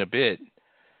in a bit,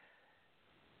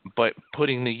 but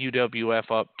putting the UWF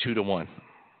up 2-1.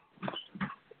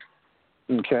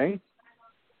 Okay.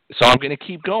 So I'm going to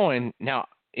keep going. Now,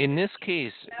 in this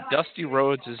case, Dusty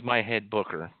Rhodes is my head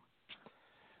booker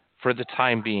for the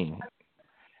time being.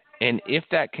 And if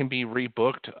that can be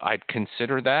rebooked, I'd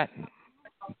consider that.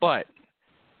 But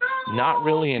not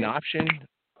really an option.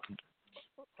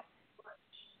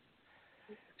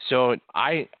 So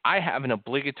I have an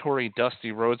obligatory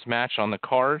Dusty Rhodes match on the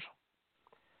card.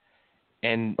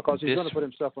 And because he's going to put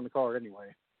himself on the card anyway.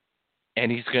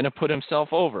 And he's going to put himself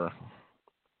over.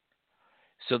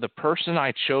 So the person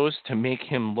I chose to make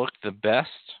him look the best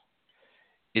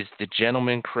is the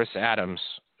gentleman Chris Adams,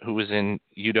 who was in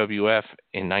UWF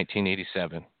in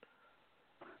 1987.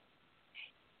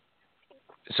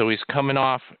 So he's coming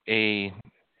off a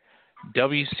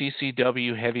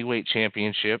WCCW Heavyweight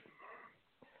Championship,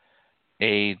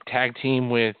 a tag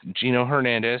team with Gino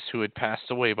Hernandez, who had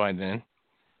passed away by then,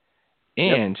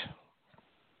 and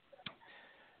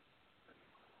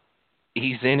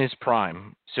he's in his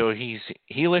prime. So he's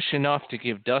heelish enough to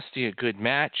give Dusty a good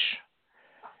match,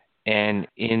 and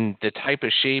in the type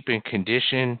of shape and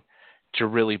condition to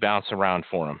really bounce around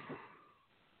for him.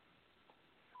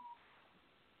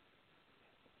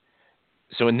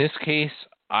 So in this case,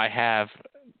 I have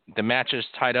the matches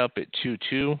tied up at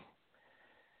 2-2.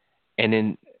 And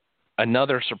in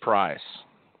another surprise,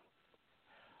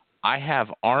 I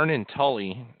have Arn and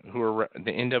Tully, who are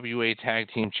the NWA Tag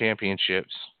Team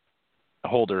Championships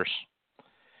holders,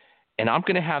 and I'm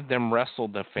going to have them wrestle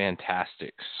the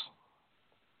Fantastics.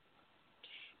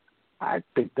 I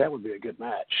think that would be a good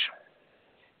match.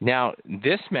 Now,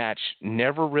 this match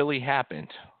never really happened.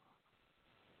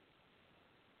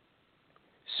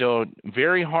 So,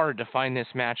 very hard to find this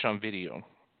match on video.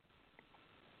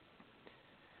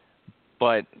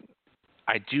 But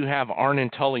I do have Arn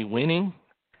and Tully winning,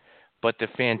 but the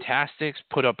Fantastics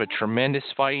put up a tremendous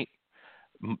fight,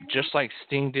 just like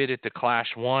Sting did at the Clash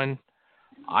 1.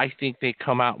 I think they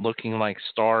come out looking like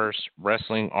stars,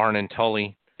 wrestling Arn and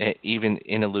Tully, even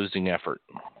in a losing effort.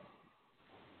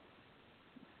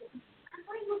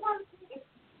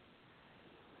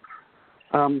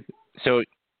 So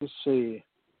let's see.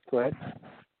 Go ahead.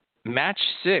 Match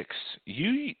 6,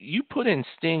 you put in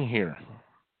Sting here.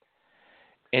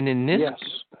 And in this,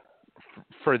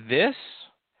 for this,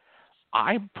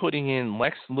 I'm putting in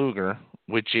Lex Luger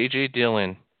with J.J.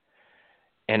 Dillon,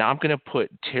 and I'm going to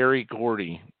put Terry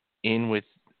Gordy in with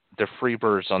the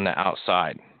Freebirds on the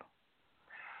outside.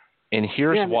 And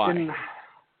here's why.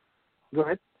 Go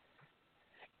ahead.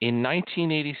 In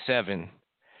 1987,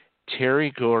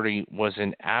 Terry Gordy was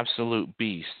an absolute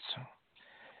beast,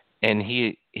 and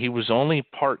he was only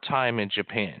part-time in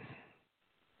Japan.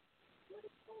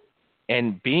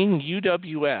 And being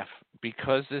UWF,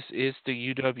 because this is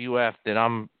the UWF that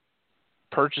I'm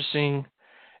purchasing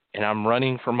and I'm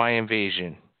running for my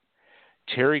invasion,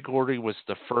 Terry Gordy was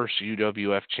the first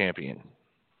UWF champion.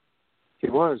 He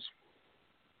was.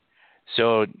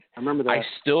 So I remember that.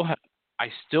 I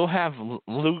still have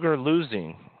Luger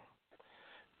losing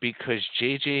because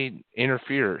JJ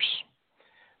interferes.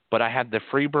 But I had the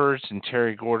Freebirds and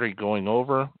Terry Gordy going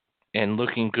over and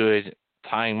looking good,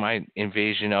 tying my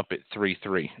invasion up at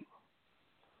 3-3.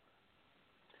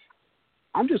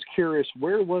 I'm just curious,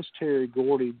 where was Terry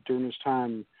Gordy during his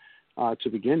time to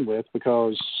begin with?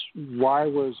 Because why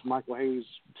was Michael Hayes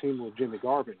teaming with Jimmy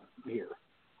Garvin here?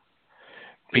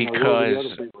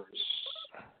 Because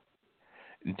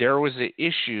there was an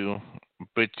issue,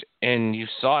 and you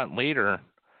saw it later.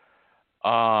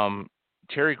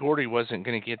 Terry Gordy wasn't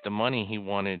going to get the money he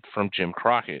wanted from Jim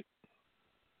Crockett.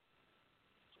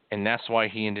 And that's why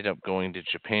he ended up going to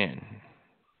Japan.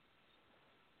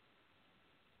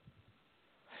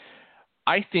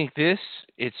 I think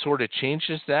it sort of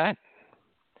changes that.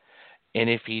 And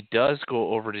if he does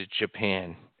go over to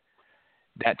Japan,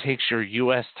 that takes your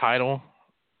U.S. title,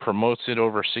 promotes it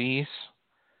overseas.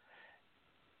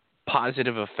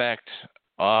 Positive effect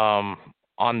on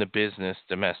the business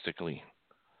domestically.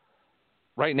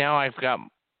 Right now, I've got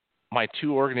my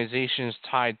two organizations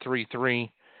tied 3-3.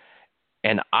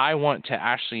 And I want to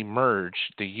actually merge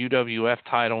the UWF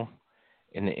title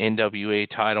and the NWA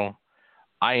title.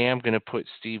 I am going to put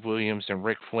Steve Williams and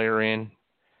Ric Flair in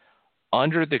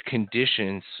under the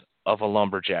conditions of a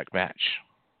lumberjack match.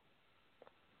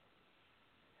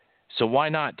 So why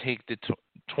not take the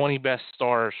 20 best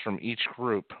stars from each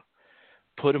group,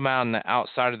 put them out on the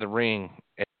outside of the ring,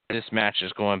 and this match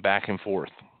is going back and forth,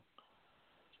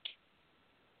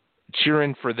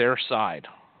 cheering for their side.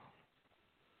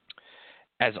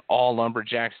 As all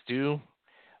lumberjacks do,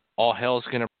 all hell's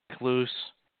going to break loose.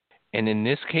 And in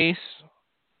this case,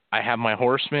 I have my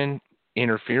horsemen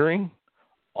interfering,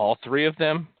 all three of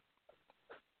them.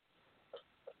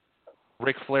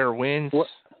 Ric Flair wins. What?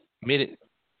 Mid-Atlantic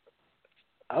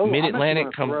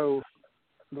Go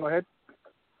ahead.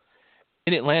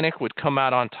 Mid-Atlantic would come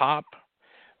out on top,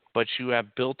 but you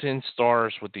have built-in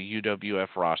stars with the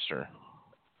UWF roster.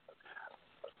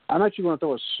 I'm actually going to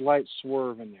throw a slight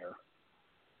swerve in there.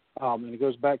 And it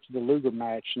goes back to the Luger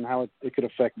match and how it could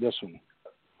affect this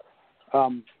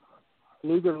one.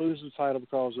 Luger loses the title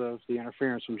because of the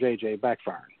interference from JJ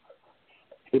backfiring.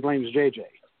 He blames JJ.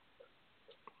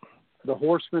 The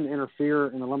Horsemen interfere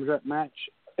in the lumberjack match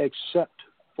except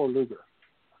for Luger.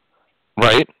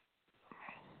 Right.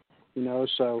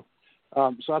 So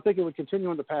I think it would continue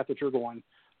on the path that you're going,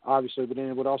 obviously, but then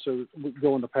it would also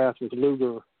go on the path with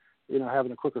Luger,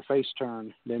 having a quicker face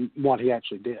turn than what he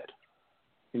actually did.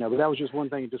 But that was just one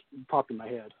thing that just popped in my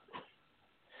head.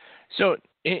 So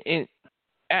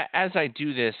as I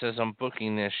do this, as I'm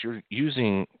booking this, you're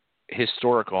using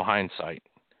historical hindsight.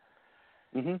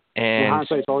 Mm-hmm. And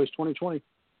hindsight's always 20/20.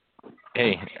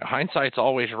 Hey, hindsight's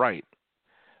always right.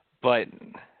 But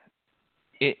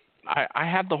I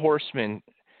have the Horseman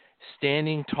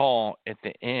standing tall at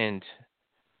the end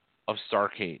of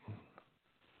Starrcade.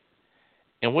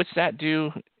 And what's that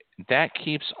do? That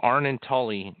keeps Arn and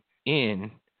Tully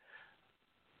in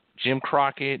Jim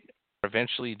Crockett,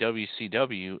 eventually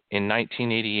WCW. In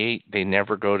 1988, they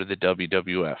never go to the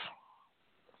WWF.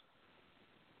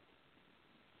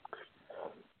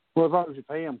 Well, as long as you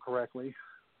pay them correctly,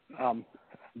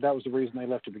 that was the reason they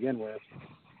left to begin with.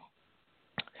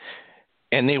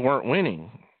 And they weren't winning.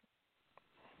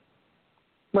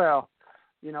 Well,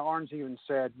 Arn's even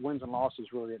said wins and losses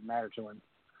really didn't matter to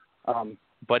him.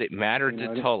 But it mattered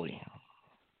to Tully.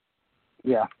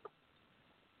 Yeah.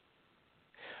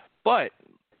 But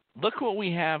look what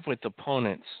we have with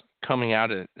opponents coming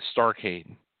out of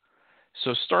Starrcade.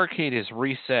 So Starrcade has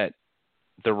reset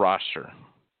the roster.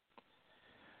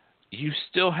 You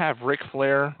still have Ric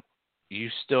Flair. You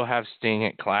still have Sting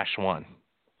at Clash 1.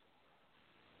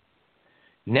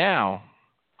 Now,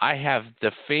 I have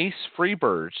the face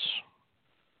Freebirds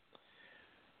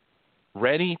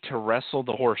ready to wrestle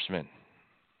the Horsemen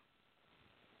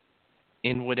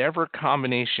in whatever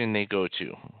combination they go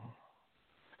to.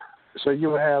 So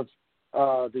you have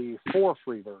the 4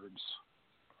 Freebirds.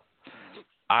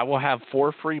 I will have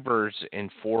 4 Freebirds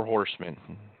and 4 Horsemen.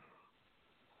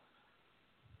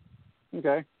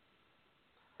 Okay.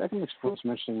 That can make for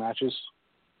some interesting matches.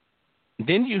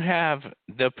 Then you have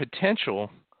the potential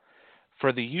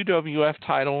for the UWF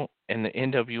title and the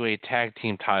NWA Tag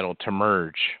Team title to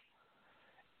merge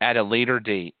at a later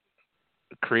date,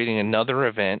 creating another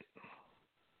event.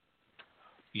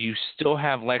 You still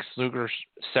have Lex Luger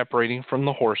separating from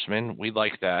the Horsemen. We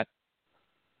like that.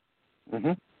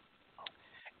 Mm-hmm.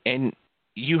 And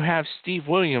you have Steve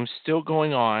Williams still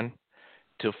going on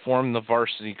to form the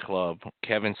Varsity Club,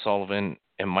 Kevin Sullivan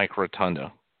and Mike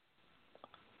Rotunda.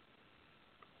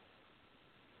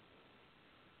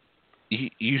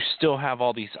 You still have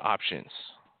all these options.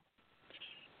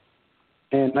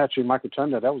 And actually, Mike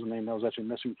Rotunda, that was a name that was actually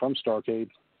missing from Starrcade.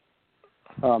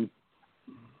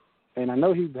 And I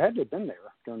know he had to have been there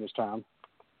during this time.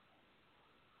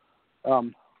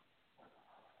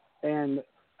 And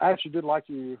I actually did like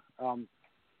you,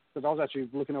 because I was actually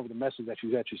looking over the message that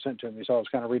you actually sent to me, so I was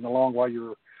kind of reading along while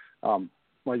you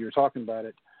were talking about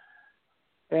it.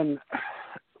 And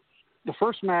the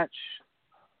first match,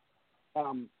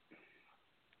 I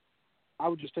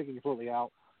would just take it completely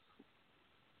out,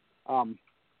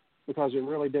 because it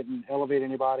really didn't elevate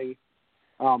anybody.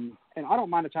 And I don't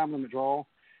mind a time limit draw.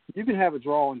 You can have a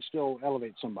draw and still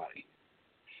elevate somebody.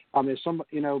 If some,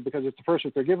 because if the person,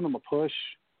 if they're giving them a push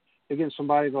against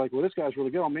somebody, they're like, well, this guy's really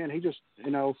good. Oh man, he just,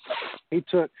 he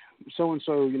took so and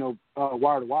so,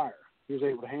 wire to wire. He was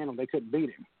able to handle him. They couldn't beat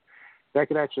him. That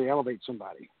could actually elevate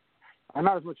somebody.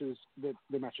 Not as much as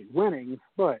them actually winning,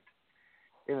 but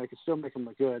it could still make them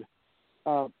look good.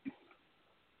 The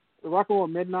Rock and Roll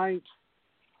Midnight,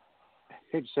 I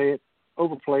hate to say it,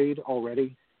 overplayed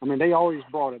already. I mean, they always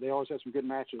brought it. They always had some good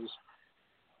matches.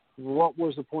 What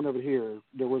was the point of it here?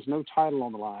 There was no title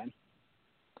on the line.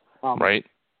 Right.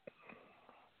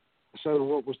 So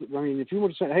what was if you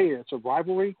would have said, hey, it's a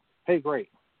rivalry, hey, great.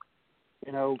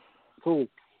 Cool.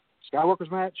 Skywalker's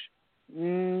match?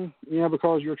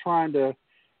 Because you're trying to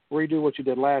redo what you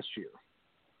did last year.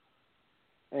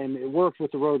 And it worked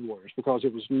with the Road Warriors because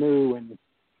it was new and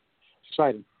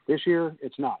exciting. This year,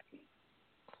 it's not.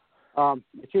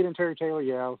 The Kid and Terry Taylor,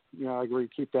 I agree,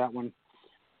 keep that one.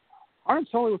 Arn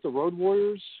Tully with the Road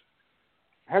Warriors,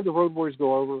 have the Road Warriors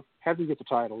go over, have them get the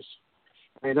titles.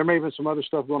 I mean, there may have been some other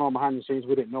stuff going on behind the scenes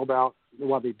we didn't know about,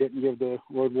 why they didn't give the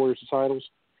Road Warriors the titles.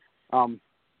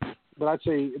 But I'd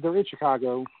say they're in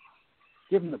Chicago,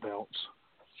 give them the belts.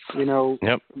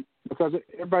 Yep. Because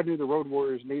everybody knew the Road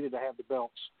Warriors needed to have the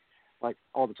belts,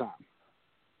 all the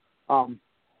time.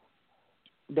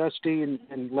 Dusty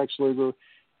and Lex Luger,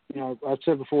 I've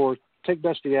said before, take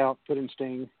Dusty out, put in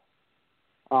Sting,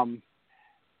 and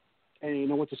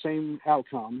with the same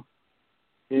outcome.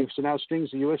 So now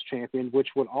Sting's the U.S. champion,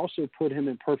 which would also put him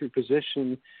in perfect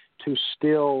position to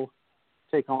still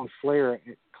take on Flair at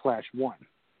Clash 1.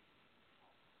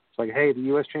 It's like, hey, the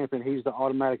U.S. champion, he's the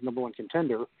automatic number 1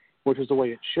 contender, which is the way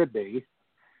it should be.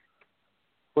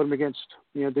 Put him against,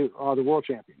 the world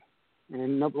champion.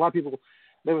 And a lot of people,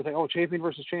 they would say, oh, champion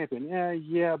versus champion.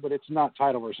 Yeah, but it's not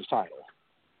title versus title.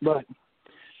 But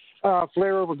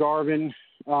Flair over Garvin,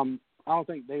 I don't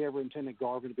think they ever intended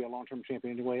Garvin to be a long-term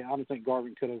champion anyway. I don't think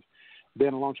Garvin could have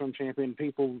been a long-term champion.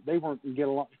 People, they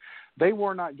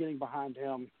were not getting behind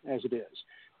him as it is.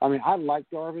 I mean, I like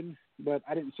Garvin, but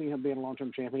I didn't see him being a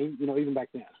long-term champion, even back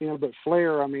then. But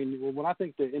Flair, I mean, when I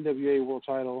think the NWA World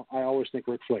Title, I always think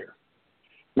Ric Flair.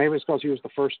 Maybe it's because he was the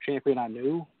first champion I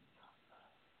knew,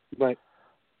 but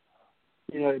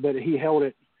but he held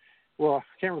it. Well,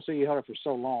 I can't really say he held it for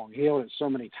so long. He held it so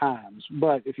many times,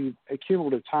 but if you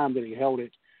accumulative time that he held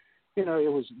it, it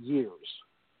was years.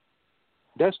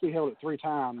 Dusty held it 3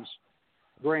 times,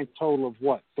 grand total of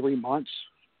 3 months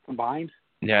combined?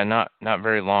 Yeah, not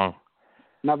very long.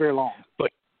 Not very long.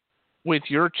 But with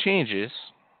your changes,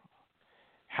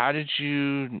 how did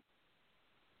you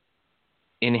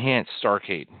enhance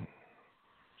Starrcade?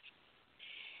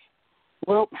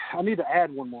 Well, I need to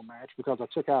add one more match because I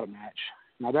took out a match.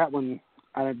 Now that one,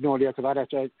 I have no idea because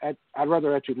I'd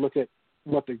rather actually look at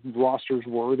what the rosters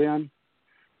were then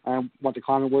and what the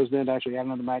climate was then to actually add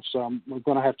another match. So I'm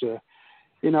going to have to,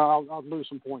 I'll lose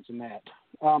some points in that.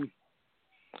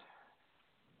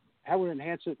 How would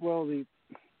enhance it? Well, the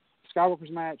Skywalker's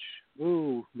match,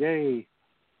 ooh, yay.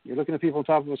 You're looking at people on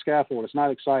top of a scaffold. It's not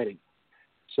exciting.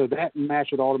 So that match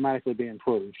would automatically be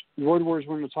improved. Road Warriors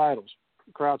win the titles.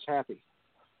 The crowd's happy.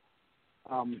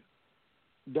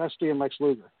 Dusty and Lex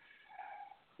Luger.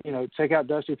 Take out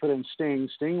Dusty, put in Sting.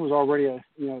 Sting was already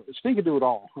Sting could do it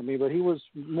all. I mean, but he was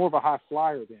more of a high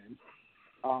flyer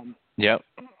then. Yep.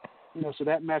 So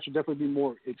that match would definitely be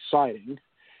more exciting.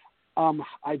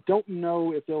 I don't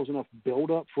know if there was enough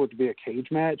build-up for it to be a cage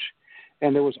match,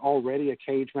 and there was already a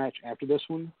cage match after this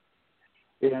one.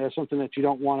 That's something that you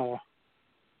don't want to,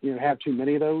 have too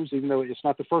many of those, even though it's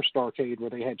not the first Starrcade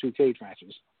where they had 2 cage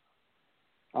matches.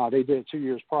 They did it 2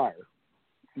 years prior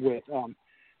with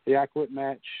the I Quit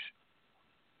match,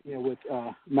 with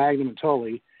Magnum and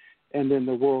Tully, and then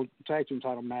the World Tag Team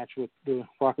title match with the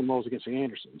Rock and Rolls against the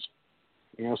Andersons.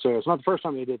 So it's not the first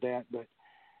time they did that, but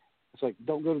it's like,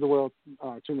 don't go to the well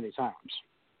too many times.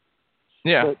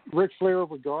 Yeah. But Ric Flair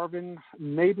over Garvin,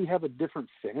 maybe have a different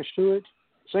finish to it.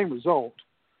 Same result,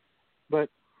 but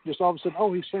just all of a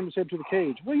sudden, he slammed his head to the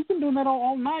cage. Well, you've been doing that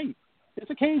all night. It's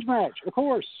a cage match, of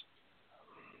course.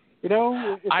 If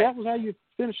that was how you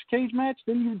finish a cage match,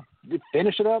 then you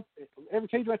finish it up. Every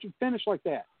cage match you finish like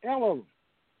that. Hell of them.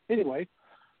 Anyway.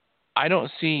 I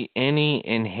don't see any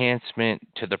enhancement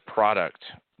to the product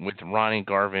with Ronnie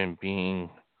Garvin being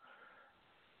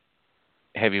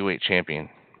heavyweight champion.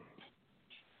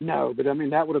 No, but I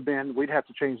mean, that would have been, we'd have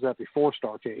to change that before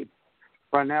Starrcade.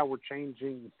 Right now we're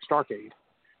changing Starrcade.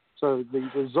 So the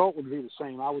result would be the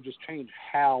same. I would just change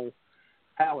how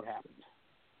it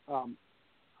happened.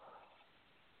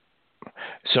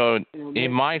 So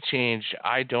in my change,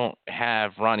 I don't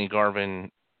have Ronnie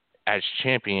Garvin as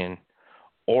champion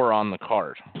or on the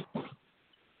card.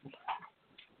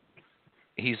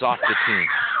 He's off the team.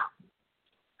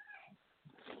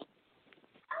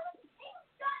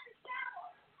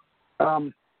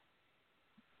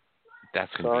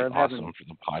 That's going to be awesome for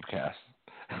the podcast.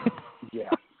 Yeah.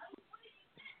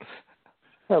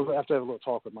 I'll have to have a little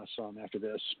talk with my son after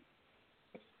this.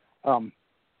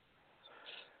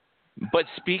 But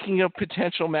speaking of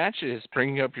potential matches,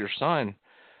 bringing up your son,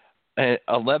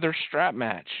 a leather strap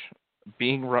match,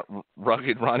 being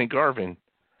rugged Ronnie Garvin.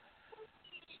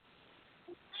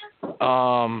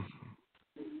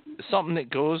 Something that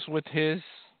goes with his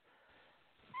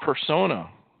persona.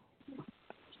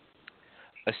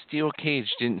 A steel cage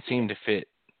didn't seem to fit.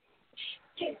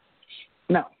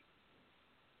 No.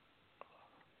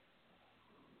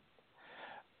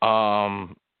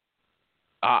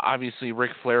 Obviously, Ric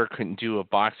Flair couldn't do a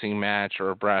boxing match or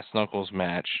a brass knuckles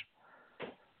match,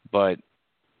 but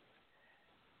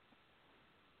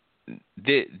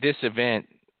this event,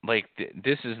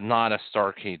 this is not a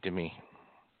Starrcade to me.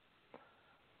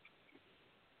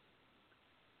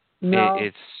 No,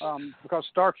 it's because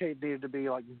Starrcade needed to be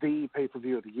like the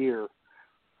pay-per-view of the year,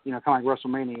 kind of like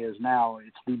WrestleMania is now.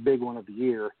 It's the big one of the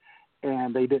year,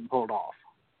 and they didn't pull it off.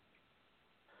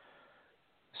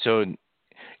 So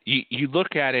you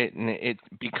look at it, and it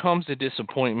becomes a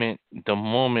disappointment the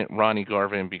moment Ronnie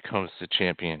Garvin becomes the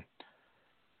champion.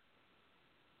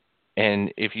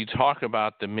 And if you talk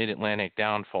about the Mid-Atlantic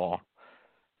downfall,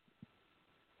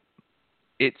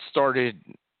 it started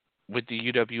with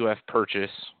the UWF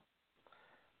purchase,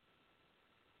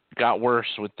 got worse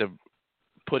with the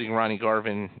putting Ronnie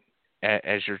Garvin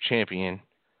as your champion,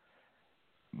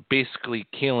 basically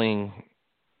killing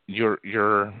your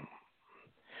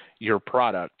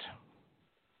product.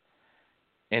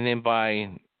 and then by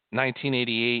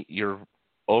 1988, you're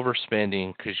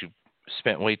overspending because you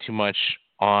spent way too much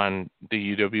on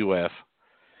the UWF.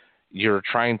 You're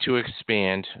trying to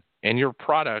expand, and your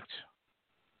product,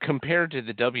 compared to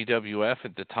the WWF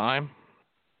at the time,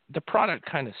 the product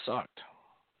kind of sucked.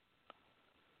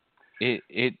 It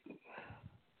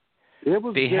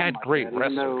was they had like great that,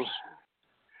 even though wrestlers.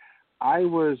 I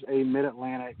was a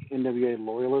Mid-Atlantic NWA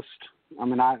loyalist. I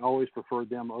mean, I always preferred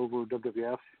them over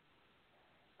WWF.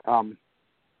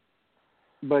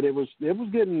 But it was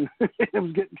getting it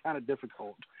was getting kind of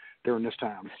difficult during this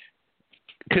time.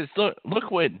 Because look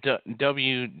what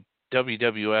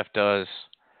WWF does.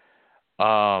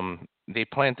 They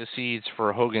plant the seeds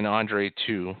for Hogan Andre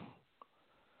 2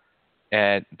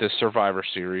 at the Survivor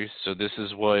Series. So this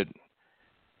is what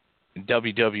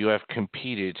WWF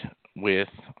competed with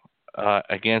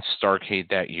against Starrcade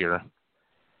that year.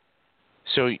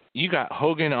 So you got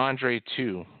Hogan Andre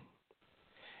 2.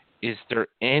 Is there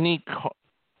any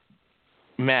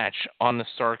match on the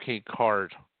Starrcade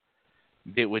card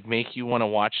that would make you want to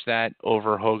watch that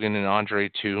over Hogan and Andre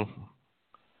 2?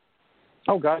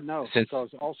 Oh, God, no. Because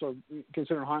also,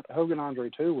 considering Hogan Andre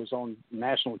 2 was on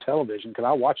national television, because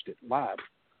I watched it live.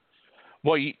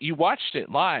 Well, you watched it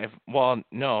live. Well,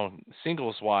 no,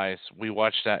 singles-wise, we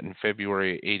watched that in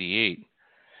February '88.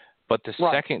 But the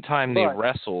second time they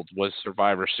wrestled was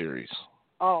Survivor Series.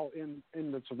 Oh,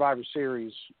 in the Survivor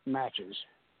Series matches.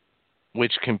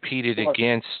 Which competed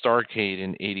against Starrcade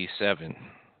in '87.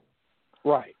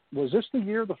 Right. Was this the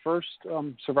year of the first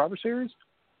Survivor Series?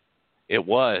 It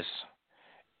was.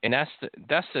 And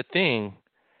that's the thing.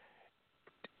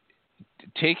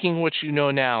 Taking what you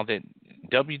know now that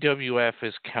WWF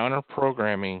is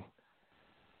counter-programming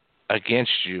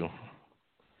against you,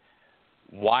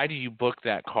 why do you book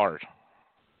that card?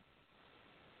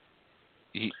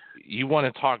 You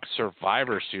want to talk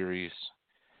Survivor Series,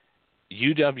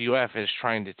 UWF is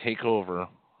trying to take over,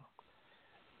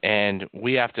 and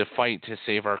we have to fight to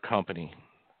save our company.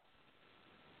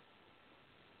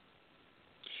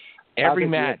 Every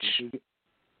match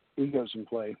egos in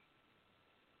play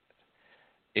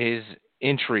is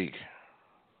intrigue.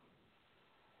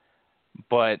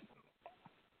 But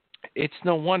it's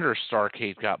no wonder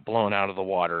Starrcade got blown out of the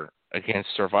water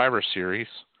against Survivor Series.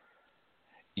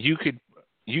 You could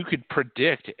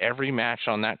predict every match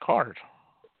on that card.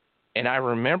 And I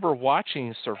remember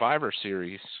watching Survivor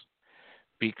Series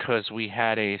because we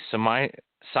had a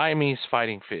Siamese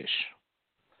fighting fish.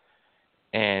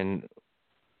 And,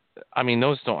 I mean,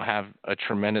 those don't have a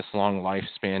tremendous long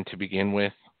lifespan to begin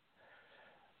with.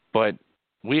 But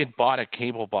we had bought a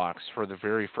cable box for the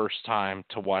very first time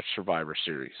to watch Survivor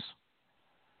Series.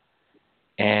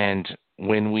 And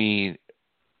when we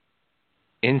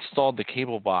installed the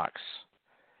cable box,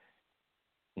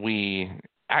 we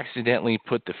accidentally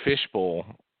put the fishbowl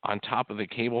on top of the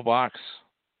cable box.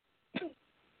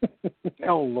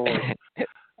 Oh, Lord.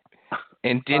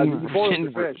 And you boiled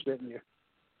the fish, didn't you?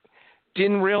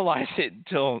 Didn't realize it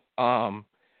until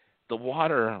the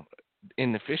water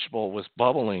in the fishbowl was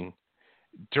bubbling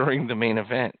during the main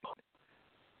event.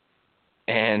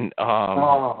 And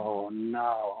oh,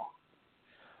 no.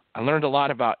 I learned a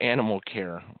lot about animal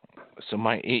care. So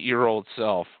my 8-year-old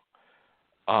self,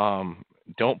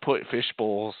 don't put fish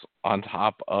bowls on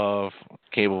top of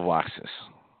cable boxes.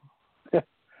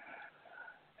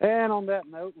 And on that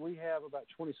note, we have about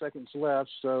 20 seconds left.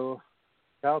 So,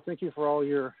 Kyle, thank you for all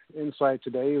your insight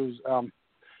today. It was,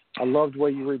 I loved the way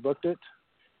you rebooked it.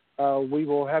 We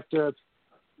will have to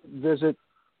visit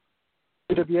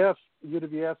UWF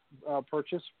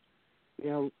purchase,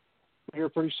 here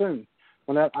pretty soon.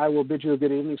 On that, I will bid you a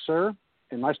good evening, sir,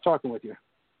 and nice talking with you.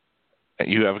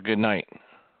 You have a good night.